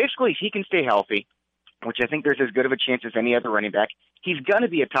 Basically, if he can stay healthy, which I think there's as good of a chance as any other running back. He's going to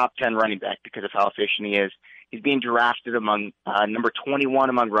be a top 10 running back because of how efficient he is. He's being drafted among number 21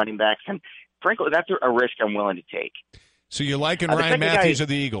 among running backs, and frankly, that's a risk I'm willing to take. So you're liking Ryan Matthews of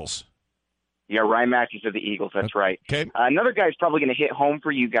the Eagles? Yeah, Ryan Matthews of the Eagles, that's right. Okay. Another guy's probably going to hit home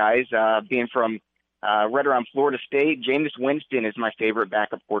for you guys, being from right around Florida State. Jameis Winston is my favorite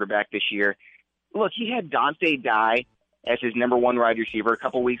backup quarterback this year. Look, he had Dante Dye as his number one wide receiver a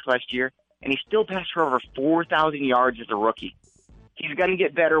couple weeks last year, and he still passed for over 4,000 yards as a rookie. He's going to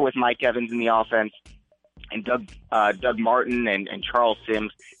get better with Mike Evans in the offense and Doug Martin and Charles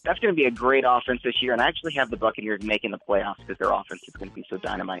Sims. That's going to be a great offense this year, and I actually have the Buccaneers making the playoffs because their offense is going to be so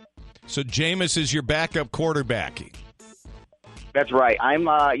dynamite. So Jameis is your backup quarterback. That's right. I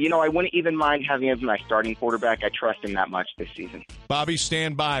wouldn't even mind having him as my starting quarterback. I trust him that much this season. Bobby,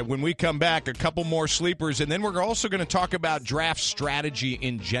 stand by. When we come back, a couple more sleepers, and then we're also going to talk about draft strategy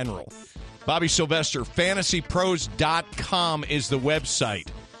in general. Bobby Sylvester, fantasypros.com is the website.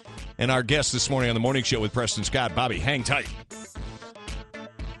 And our guest this morning on the Morning Show with Preston Scott. Bobby, hang tight.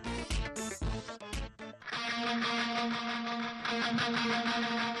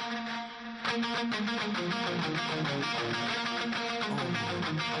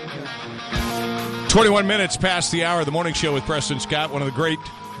 Oh, 21 minutes past the hour of the Morning Show with Preston Scott. One of the great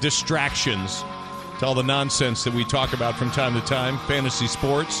distractions to all the nonsense that we talk about from time to time. Fantasy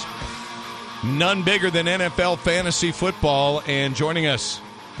sports. None bigger than NFL fantasy football. And joining us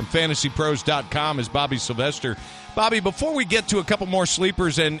from fantasypros.com is Bobby Sylvester. Bobby, before we get to a couple more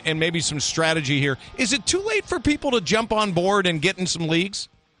sleepers and maybe some strategy here, is it too late for people to jump on board and get in some leagues?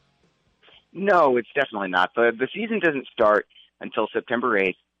 No, it's definitely not. The season doesn't start until September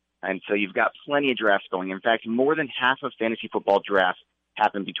 8th, and so you've got plenty of drafts going. In fact, more than half of fantasy football drafts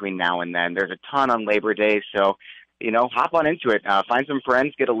happen between now and then. There's a ton on Labor Day, so hop on into it. Find some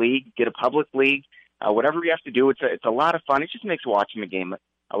friends, get a league, get a public league, whatever you have to do. It's a lot of fun. It just makes watching the game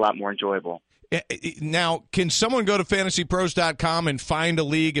a lot more enjoyable. Now, can someone go to fantasypros.com and find a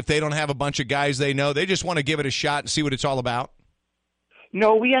league if they don't have a bunch of guys they know? They just want to give it a shot and see what it's all about?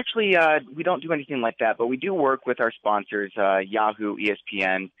 No, we actually we don't do anything like that, but we do work with our sponsors, Yahoo,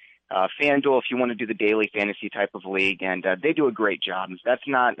 ESPN, FanDuel, if you want to do the daily fantasy type of league, and they do a great job. That's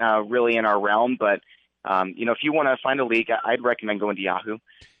not really in our realm, but if you want to find a league, I'd recommend going to Yahoo.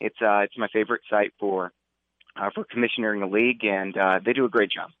 It's my favorite site for commissioning a league, and they do a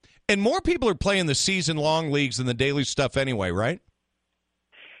great job. And more people are playing the season-long leagues than the daily stuff anyway, right?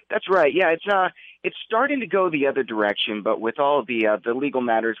 That's right. Yeah, it's starting to go the other direction, but with all the legal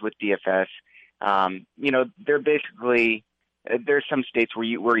matters with DFS, they're basically there's some states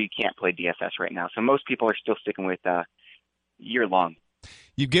where you can't play DFS right now. So most people are still sticking with year-long.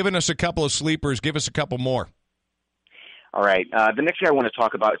 You've given us a couple of sleepers. Give us a couple more. All right. The next guy I want to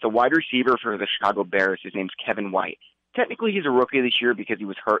talk about is a wide receiver for the Chicago Bears. His name's Kevin White. Technically, he's a rookie this year because he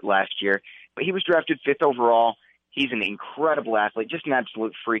was hurt last year, but he was drafted 5th overall. He's an incredible athlete, just an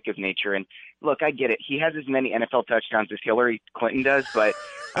absolute freak of nature. And look, I get it. He has as many NFL touchdowns as Hillary Clinton does, but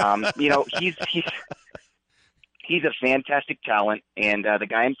he's a fantastic talent. And the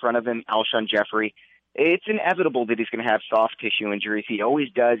guy in front of him, Alshon Jeffrey, it's inevitable that he's going to have soft tissue injuries. He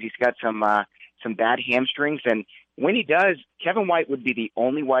always does. He's got some bad hamstrings, and when he does, Kevin White would be the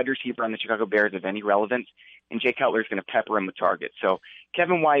only wide receiver on the Chicago Bears of any relevance, and Jay Cutler is going to pepper him with targets. So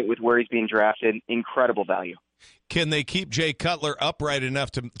Kevin White, with where he's being drafted, incredible value. Can they keep Jay Cutler upright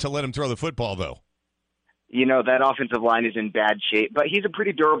enough to let him throw the football, though? That offensive line is in bad shape, but he's a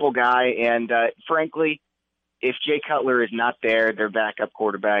pretty durable guy, and frankly, if Jay Cutler is not there, their backup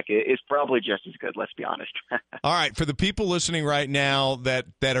quarterback is probably just as good, let's be honest. All right, for the people listening right now that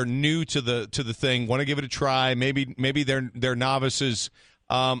are new to the thing, want to give it a try, maybe they're novices,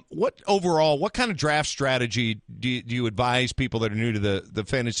 what kind of draft strategy do you advise people that are new to the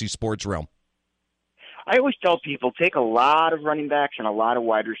fantasy sports realm? I always tell people, take a lot of running backs and a lot of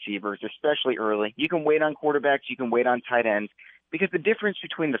wide receivers, especially early. You can wait on quarterbacks, you can wait on tight ends, because the difference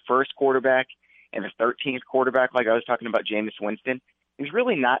between the first quarterback and the 13th quarterback, like I was talking about Jameis Winston, is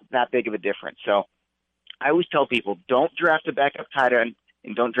really not that big of a difference. So I always tell people, don't draft a backup tight end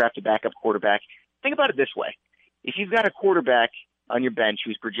and don't draft a backup quarterback. Think about it this way. If you've got a quarterback on your bench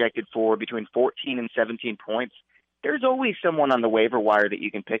who's projected for between 14 and 17 points, there's always someone on the waiver wire that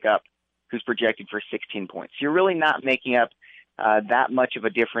you can pick up who's projected for 16 points. You're really not making up that much of a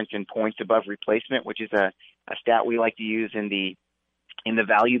difference in points above replacement, which is a stat we like to use in the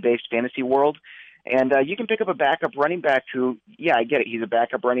value-based fantasy world. And you can pick up a backup running back who, yeah, I get it. He's a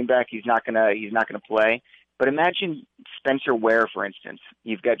backup running back. He's not gonna play. But imagine Spencer Ware, for instance.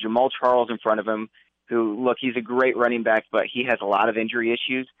 You've got Jamal Charles in front of him, who, look, he's a great running back, but he has a lot of injury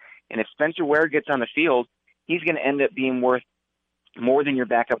issues. And if Spencer Ware gets on the field, he's going to end up being worth more than your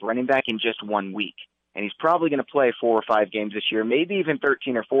backup running back in just 1 week. And he's probably going to play 4 or 5 games this year, maybe even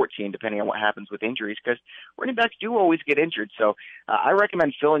 13 or 14, depending on what happens with injuries, because running backs do always get injured. So I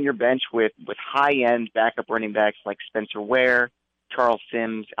recommend filling your bench with high-end backup running backs like Spencer Ware, Charles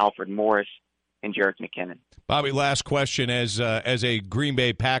Sims, Alfred Morris, and Jerick McKinnon. Bobby, last question. As a Green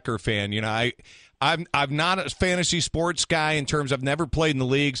Bay Packer fan, I'm not a fantasy sports guy in terms I've never played in the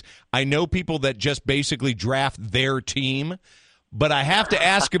leagues. I know people that just basically draft their team. But I have to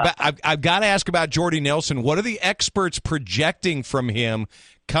ask about. I've got to ask about Jordy Nelson. What are the experts projecting from him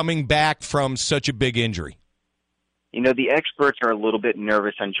coming back from such a big injury? The experts are a little bit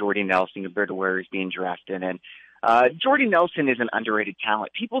nervous on Jordy Nelson compared to where he's being drafted. And Jordy Nelson is an underrated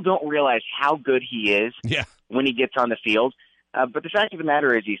talent. People don't realize how good he is when he gets on the field. But the fact of the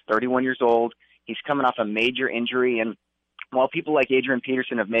matter is he's 31 years old. He's coming off a major injury. And while people like Adrian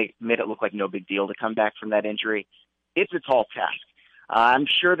Peterson have made it look like no big deal to come back from that injury, it's a tall task. I'm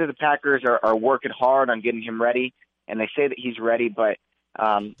sure that the Packers are working hard on getting him ready, and they say that he's ready, but,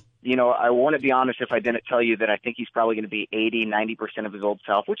 I want to be honest if I didn't tell you that I think he's probably going to be 80-90% of his old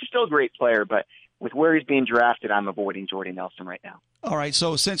self, which is still a great player, but with where he's being drafted, I'm avoiding Jordy Nelson right now. All right,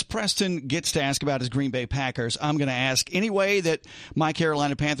 so since Preston gets to ask about his Green Bay Packers, I'm going to ask any way that my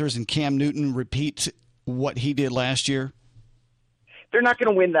Carolina Panthers and Cam Newton repeat what he did last year? They're not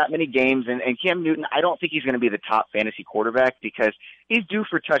going to win that many games, and Cam Newton, I don't think he's going to be the top fantasy quarterback because he's due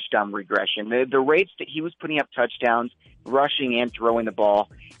for touchdown regression. The rates that he was putting up touchdowns, rushing and throwing the ball,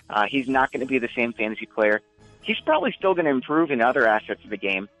 he's not going to be the same fantasy player. He's probably still going to improve in other aspects of the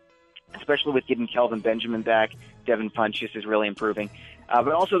game, especially with getting Kelvin Benjamin back. Devin Funchess is really improving.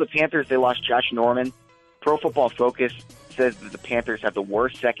 But also the Panthers, they lost Josh Norman. Pro Football Focus says that the Panthers have the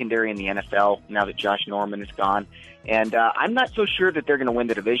worst secondary in the NFL now that Josh Norman is gone. And I'm not so sure that they're going to win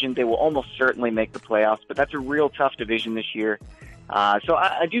the division. They will almost certainly make the playoffs, but that's a real tough division this year. So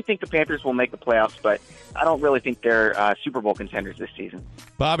I do think the Panthers will make the playoffs, but I don't really think they're Super Bowl contenders this season.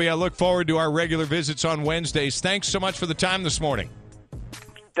 Bobby, I look forward to our regular visits on Wednesdays. Thanks so much for the time this morning.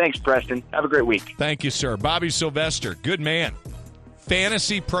 Thanks, Preston. Have a great week. Thank you, sir. Bobby Sylvester, good man.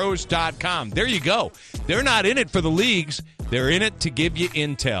 FantasyPros.com. There you go. They're not in it for the leagues. They're in it to give you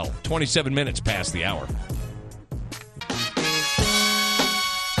intel. 27 minutes past the hour.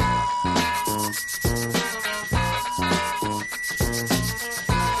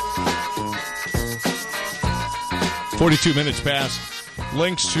 $42 minutes past.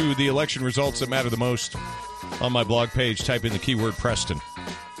 Links to the election results that matter the most on my blog page. Type in the keyword Preston.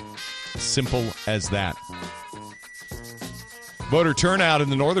 Simple as that. Voter turnout in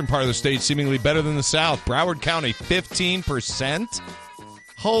the northern part of the state seemingly better than the south. Broward County, 15%?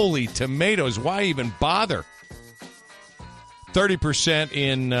 Holy tomatoes, why even bother? 30%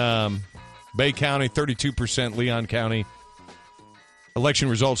 in Bay County, 32% Leon County. Election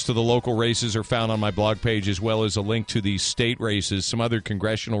results to the local races are found on my blog page, as well as a link to the state races, some other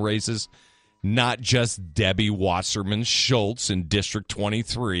congressional races, not just Debbie Wasserman Schultz in District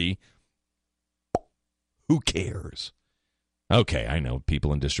 23. Who cares? Okay, I know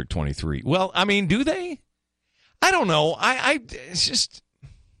people in District 23. Well, I mean, do they? I don't know. It's just...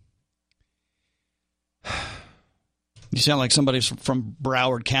 You sound like somebody from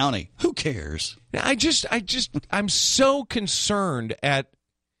Broward County. Who cares? I'm so concerned at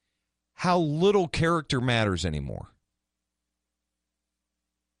how little character matters anymore.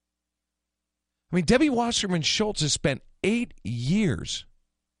 I mean, Debbie Wasserman Schultz has spent 8 years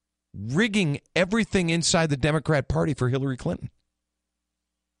rigging everything inside the Democrat Party for Hillary Clinton.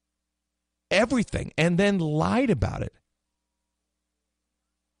 Everything. And then lied about it.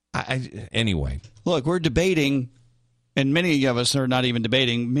 Anyway. Look, we're debating... And many of us are not even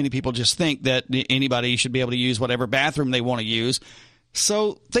debating. Many people just think that anybody should be able to use whatever bathroom they want to use.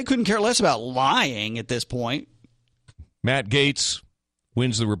 So they couldn't care less about lying at this point. Matt Gaetz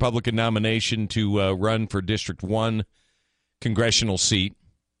wins the Republican nomination to run for District 1 congressional seat.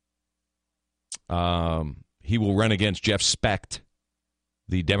 He will run against Jeff Specht,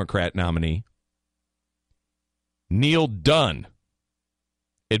 the Democrat nominee. Neil Dunn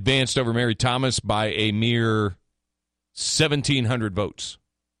advanced over Mary Thomas by a mere 1,700 votes.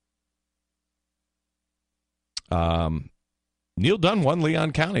 Neil Dunn won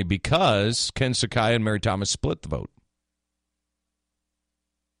Leon County because Ken Sakai and Mary Thomas split the vote.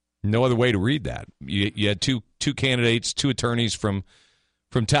 No other way to read that. You had two candidates, two attorneys from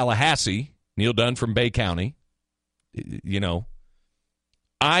Tallahassee, Neil Dunn from Bay County. You know,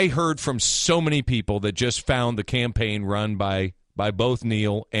 I heard from so many people that just found the campaign run by both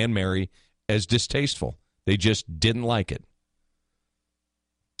Neil and Mary as distasteful. They just didn't like it.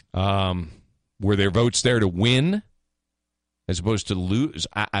 Were there votes there to win as opposed to lose?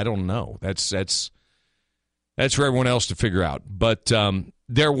 I don't know. That's for everyone else to figure out. But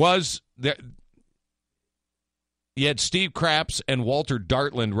you had Steve Craps and Walter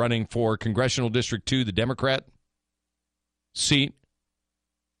Dartland running for Congressional District 2, the Democrat seat.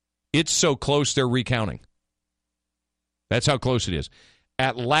 It's so close they're recounting. That's how close it is.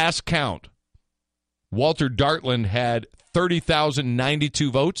 At last count, Walter Dartland had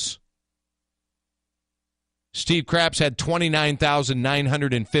 30,092 votes. Steve Craps had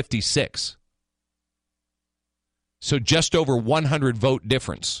 29,956. So just over 100 vote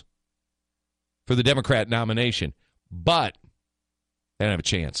difference for the Democrat nomination. But they don't have a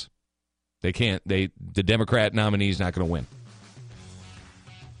chance. They can't. The Democrat nominee is not going to win.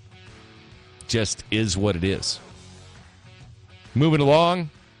 Just is what it is. Moving along,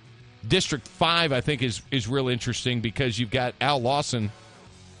 District 5, I think, is real interesting because you've got Al Lawson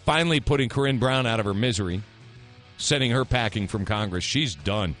finally putting Corinne Brown out of her misery, sending her packing from Congress. She's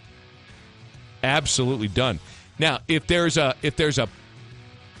done. Absolutely done. Now, if there's a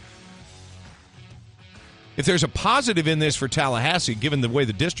positive in this for Tallahassee, given the way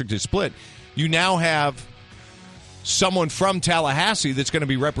the district is split, you now have someone from Tallahassee that's going to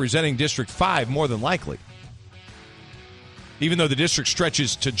be representing District 5 more than likely. Even though the district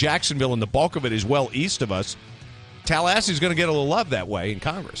stretches to Jacksonville and the bulk of it is well east of us, Tallahassee is going to get a little love that way in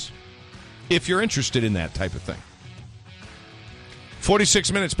Congress, if you're interested in that type of thing.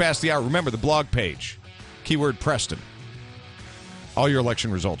 46 minutes past the hour. Remember the blog page. Keyword Preston. All your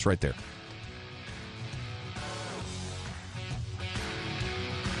election results right there.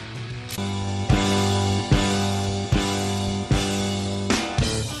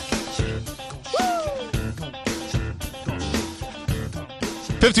 Woo!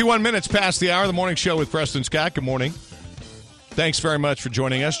 51 minutes past the hour. The morning show with Preston Scott. Good morning. Thanks very much for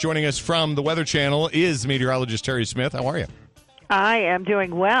joining us. Joining us from the Weather Channel is meteorologist Terry Smith. How are you? I am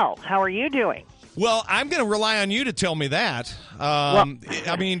doing well. How are you doing? Well, I'm going to rely on you to tell me that.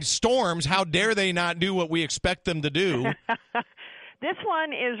 I mean, storms, how dare they not do what we expect them to do? This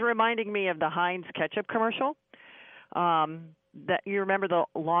one is reminding me of the Heinz ketchup commercial. That you remember the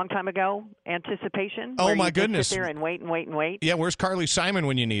long time ago, Anticipation? Oh, my goodness. Sit there and wait and wait and wait. Yeah, where's Carly Simon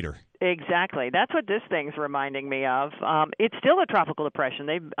when you need her? Exactly. That's what this thing's reminding me of. It's still a tropical depression.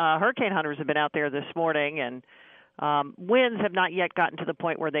 Hurricane hunters have been out there this morning, and winds have not yet gotten to the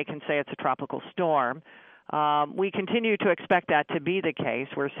point where they can say it's a tropical storm. We continue to expect that to be the case.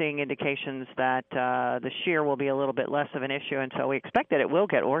 We're seeing indications that the shear will be a little bit less of an issue, and so we expect that it will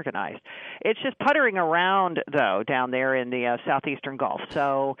get organized. It's just puttering around, though, down there in the southeastern Gulf.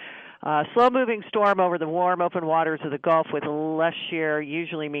 So slow-moving storm over the warm, open waters of the Gulf with less shear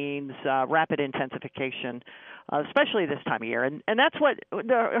usually means rapid intensification, especially this time of year. And that's what the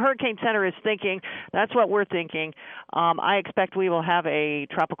Hurricane Center is thinking. That's what we're thinking. I expect we will have a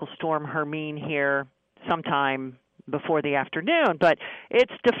tropical storm Hermine here sometime before the afternoon. But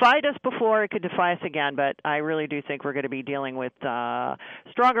it's defied us before. It could defy us again. But I really do think we're going to be dealing with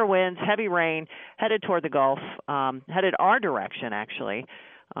stronger winds, heavy rain, headed toward the Gulf, headed our direction, actually,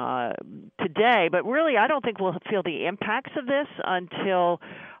 today. But really, I don't think we'll feel the impacts of this until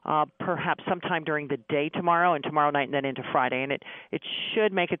perhaps sometime during the day tomorrow and tomorrow night and then into Friday. And it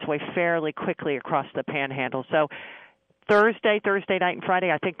should make its way fairly quickly across the panhandle. So Thursday night and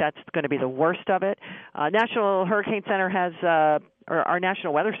Friday, I think that's going to be the worst of it. National Hurricane Center has, or our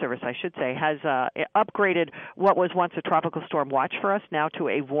National Weather Service, I should say, has upgraded what was once a tropical storm watch for us now to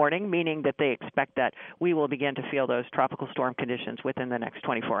a warning, meaning that they expect that we will begin to feel those tropical storm conditions within the next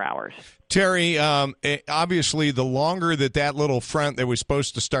 24 hours. Terry, obviously, the longer that little front that was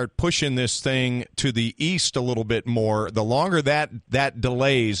supposed to start pushing this thing to the east a little bit more, the longer that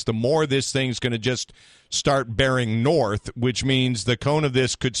delays, the more this thing's going to just start bearing north, which means the cone of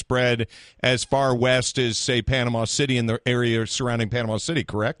this could spread as far west as, say, Panama City and the area surrounding Panama City,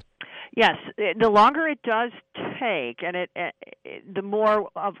 correct? Yes. The longer it does take, and the more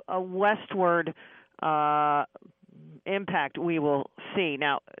of a westward impact we will see.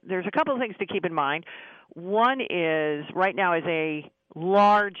 Now, there's a couple of things to keep in mind. One is right now is a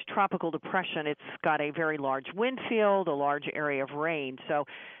large tropical depression. It's got a very large wind field, a large area of rain. So,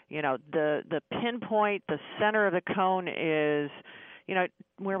 the pinpoint, the center of the cone is,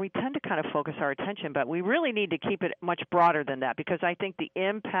 where we tend to kind of focus our attention, but we really need to keep it much broader than that because I think the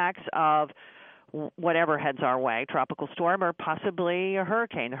impacts of whatever heads our way, tropical storm or possibly a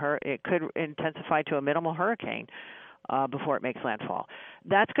hurricane, it could intensify to a minimal hurricane before it makes landfall.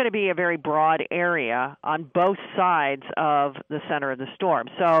 That's going to be a very broad area on both sides of the center of the storm.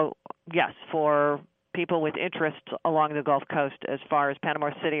 So, yes, for people with interests along the Gulf Coast as far as Panama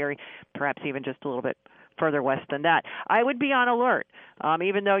City or perhaps even just a little bit further west than that. I would be on alert,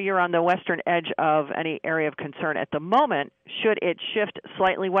 even though you're on the western edge of any area of concern at the moment. Should it shift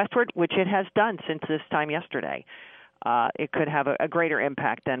slightly westward, which it has done since this time yesterday, it could have a greater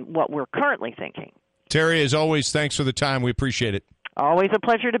impact than what we're currently thinking. Terry, as always, thanks for the time. We appreciate it. Always a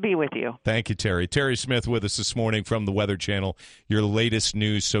pleasure to be with you. Thank you, Terry. Terry Smith with us this morning from the Weather Channel, your latest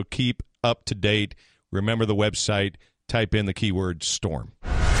news. So keep up to date. Remember the website. Type in the keyword storm.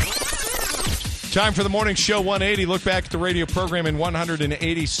 Time for the morning show 180. Look back at the radio program in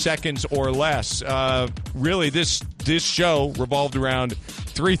 180 seconds or less. Really, this show revolved around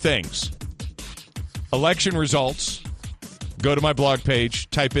three things. Election results. Go to my blog page.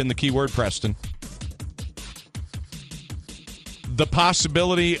 Type in the keyword Preston. The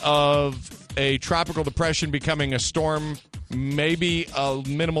possibility of a tropical depression becoming a storm, maybe a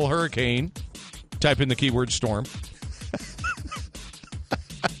minimal hurricane. Type in the keyword storm.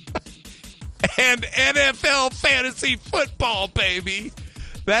 And NFL fantasy football, baby.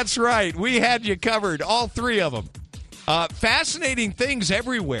 That's right. We had you covered, all three of them. Fascinating things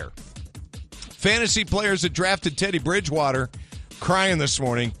everywhere. Fantasy players that drafted Teddy Bridgewater crying this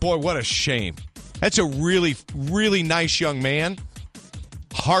morning. Boy, what a shame. That's a really, really nice young man.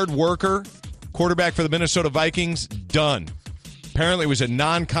 Hard worker. Quarterback for the Minnesota Vikings. Done. Apparently it was a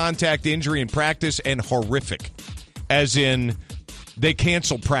non-contact injury in practice and horrific. As in, they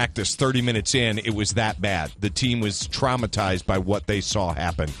canceled practice 30 minutes in. It was that bad. The team was traumatized by what they saw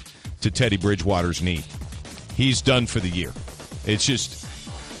happen to Teddy Bridgewater's knee. He's done for the year. It's just,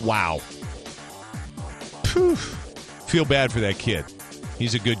 wow. Whew. Feel bad for that kid.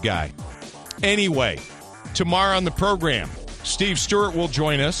 He's a good guy. Anyway, tomorrow on the program, Steve Stewart will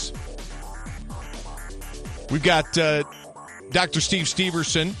join us. We've got Dr. Steve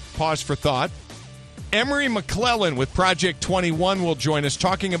Steverson, Pause for Thought. Emery McClellan with Project 21 will join us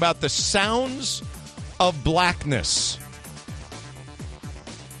talking about the sounds of blackness.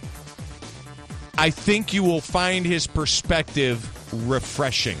 I think you will find his perspective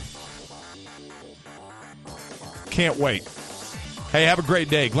refreshing. Can't wait. Hey, have a great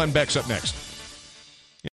day. Glenn Beck's up next.